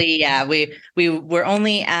specifically, we were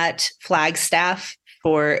only at Flagstaff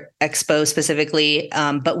for Expo specifically,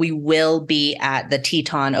 but we will be at the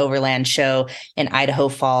Teton Overland show in Idaho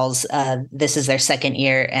Falls. This is their second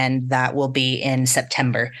year, and that will be in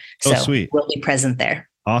September. So sweet. We'll be present there.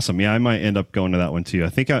 Awesome. Yeah, I might end up going to that one too. I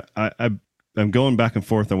think I'm going back and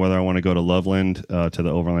forth on whether I want to go to Loveland to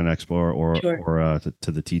the Overland Expo or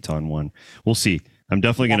to the Teton one. We'll see. I'm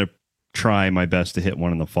definitely going to try my best to hit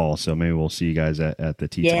one in the fall. So maybe we'll see you guys at the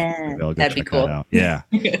Teton. Yeah, I'll go that'd be cool. That out. Yeah.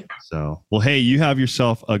 So, well, hey, you have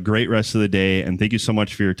yourself a great rest of the day, and thank you so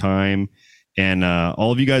much for your time. And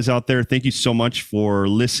all of you guys out there, thank you so much for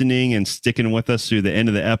listening and sticking with us through the end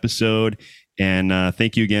of the episode. And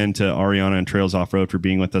thank you again to Ariana and Trails Off-Road for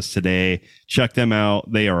being with us today. Check them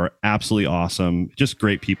out. They are absolutely awesome. Just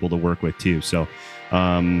great people to work with too. So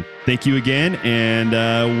thank you again. And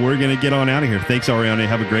we're going to get on out of here. Thanks, Ariana.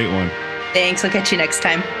 Have a great one. Thanks. I'll catch you next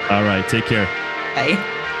time. All right. Take care.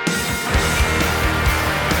 Bye.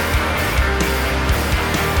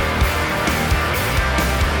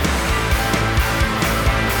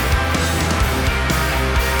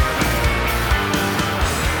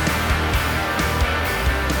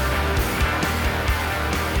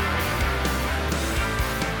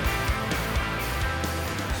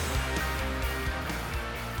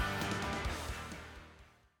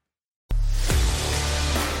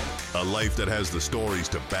 A life that has the stories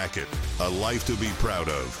to back it. A life to be proud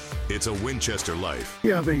of. It's a Winchester life.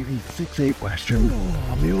 Yeah, baby. 6'8" Western.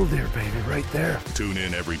 Oh, mule deer, baby, right there. Tune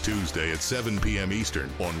in every Tuesday at 7 p.m. Eastern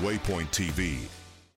on Waypoint TV.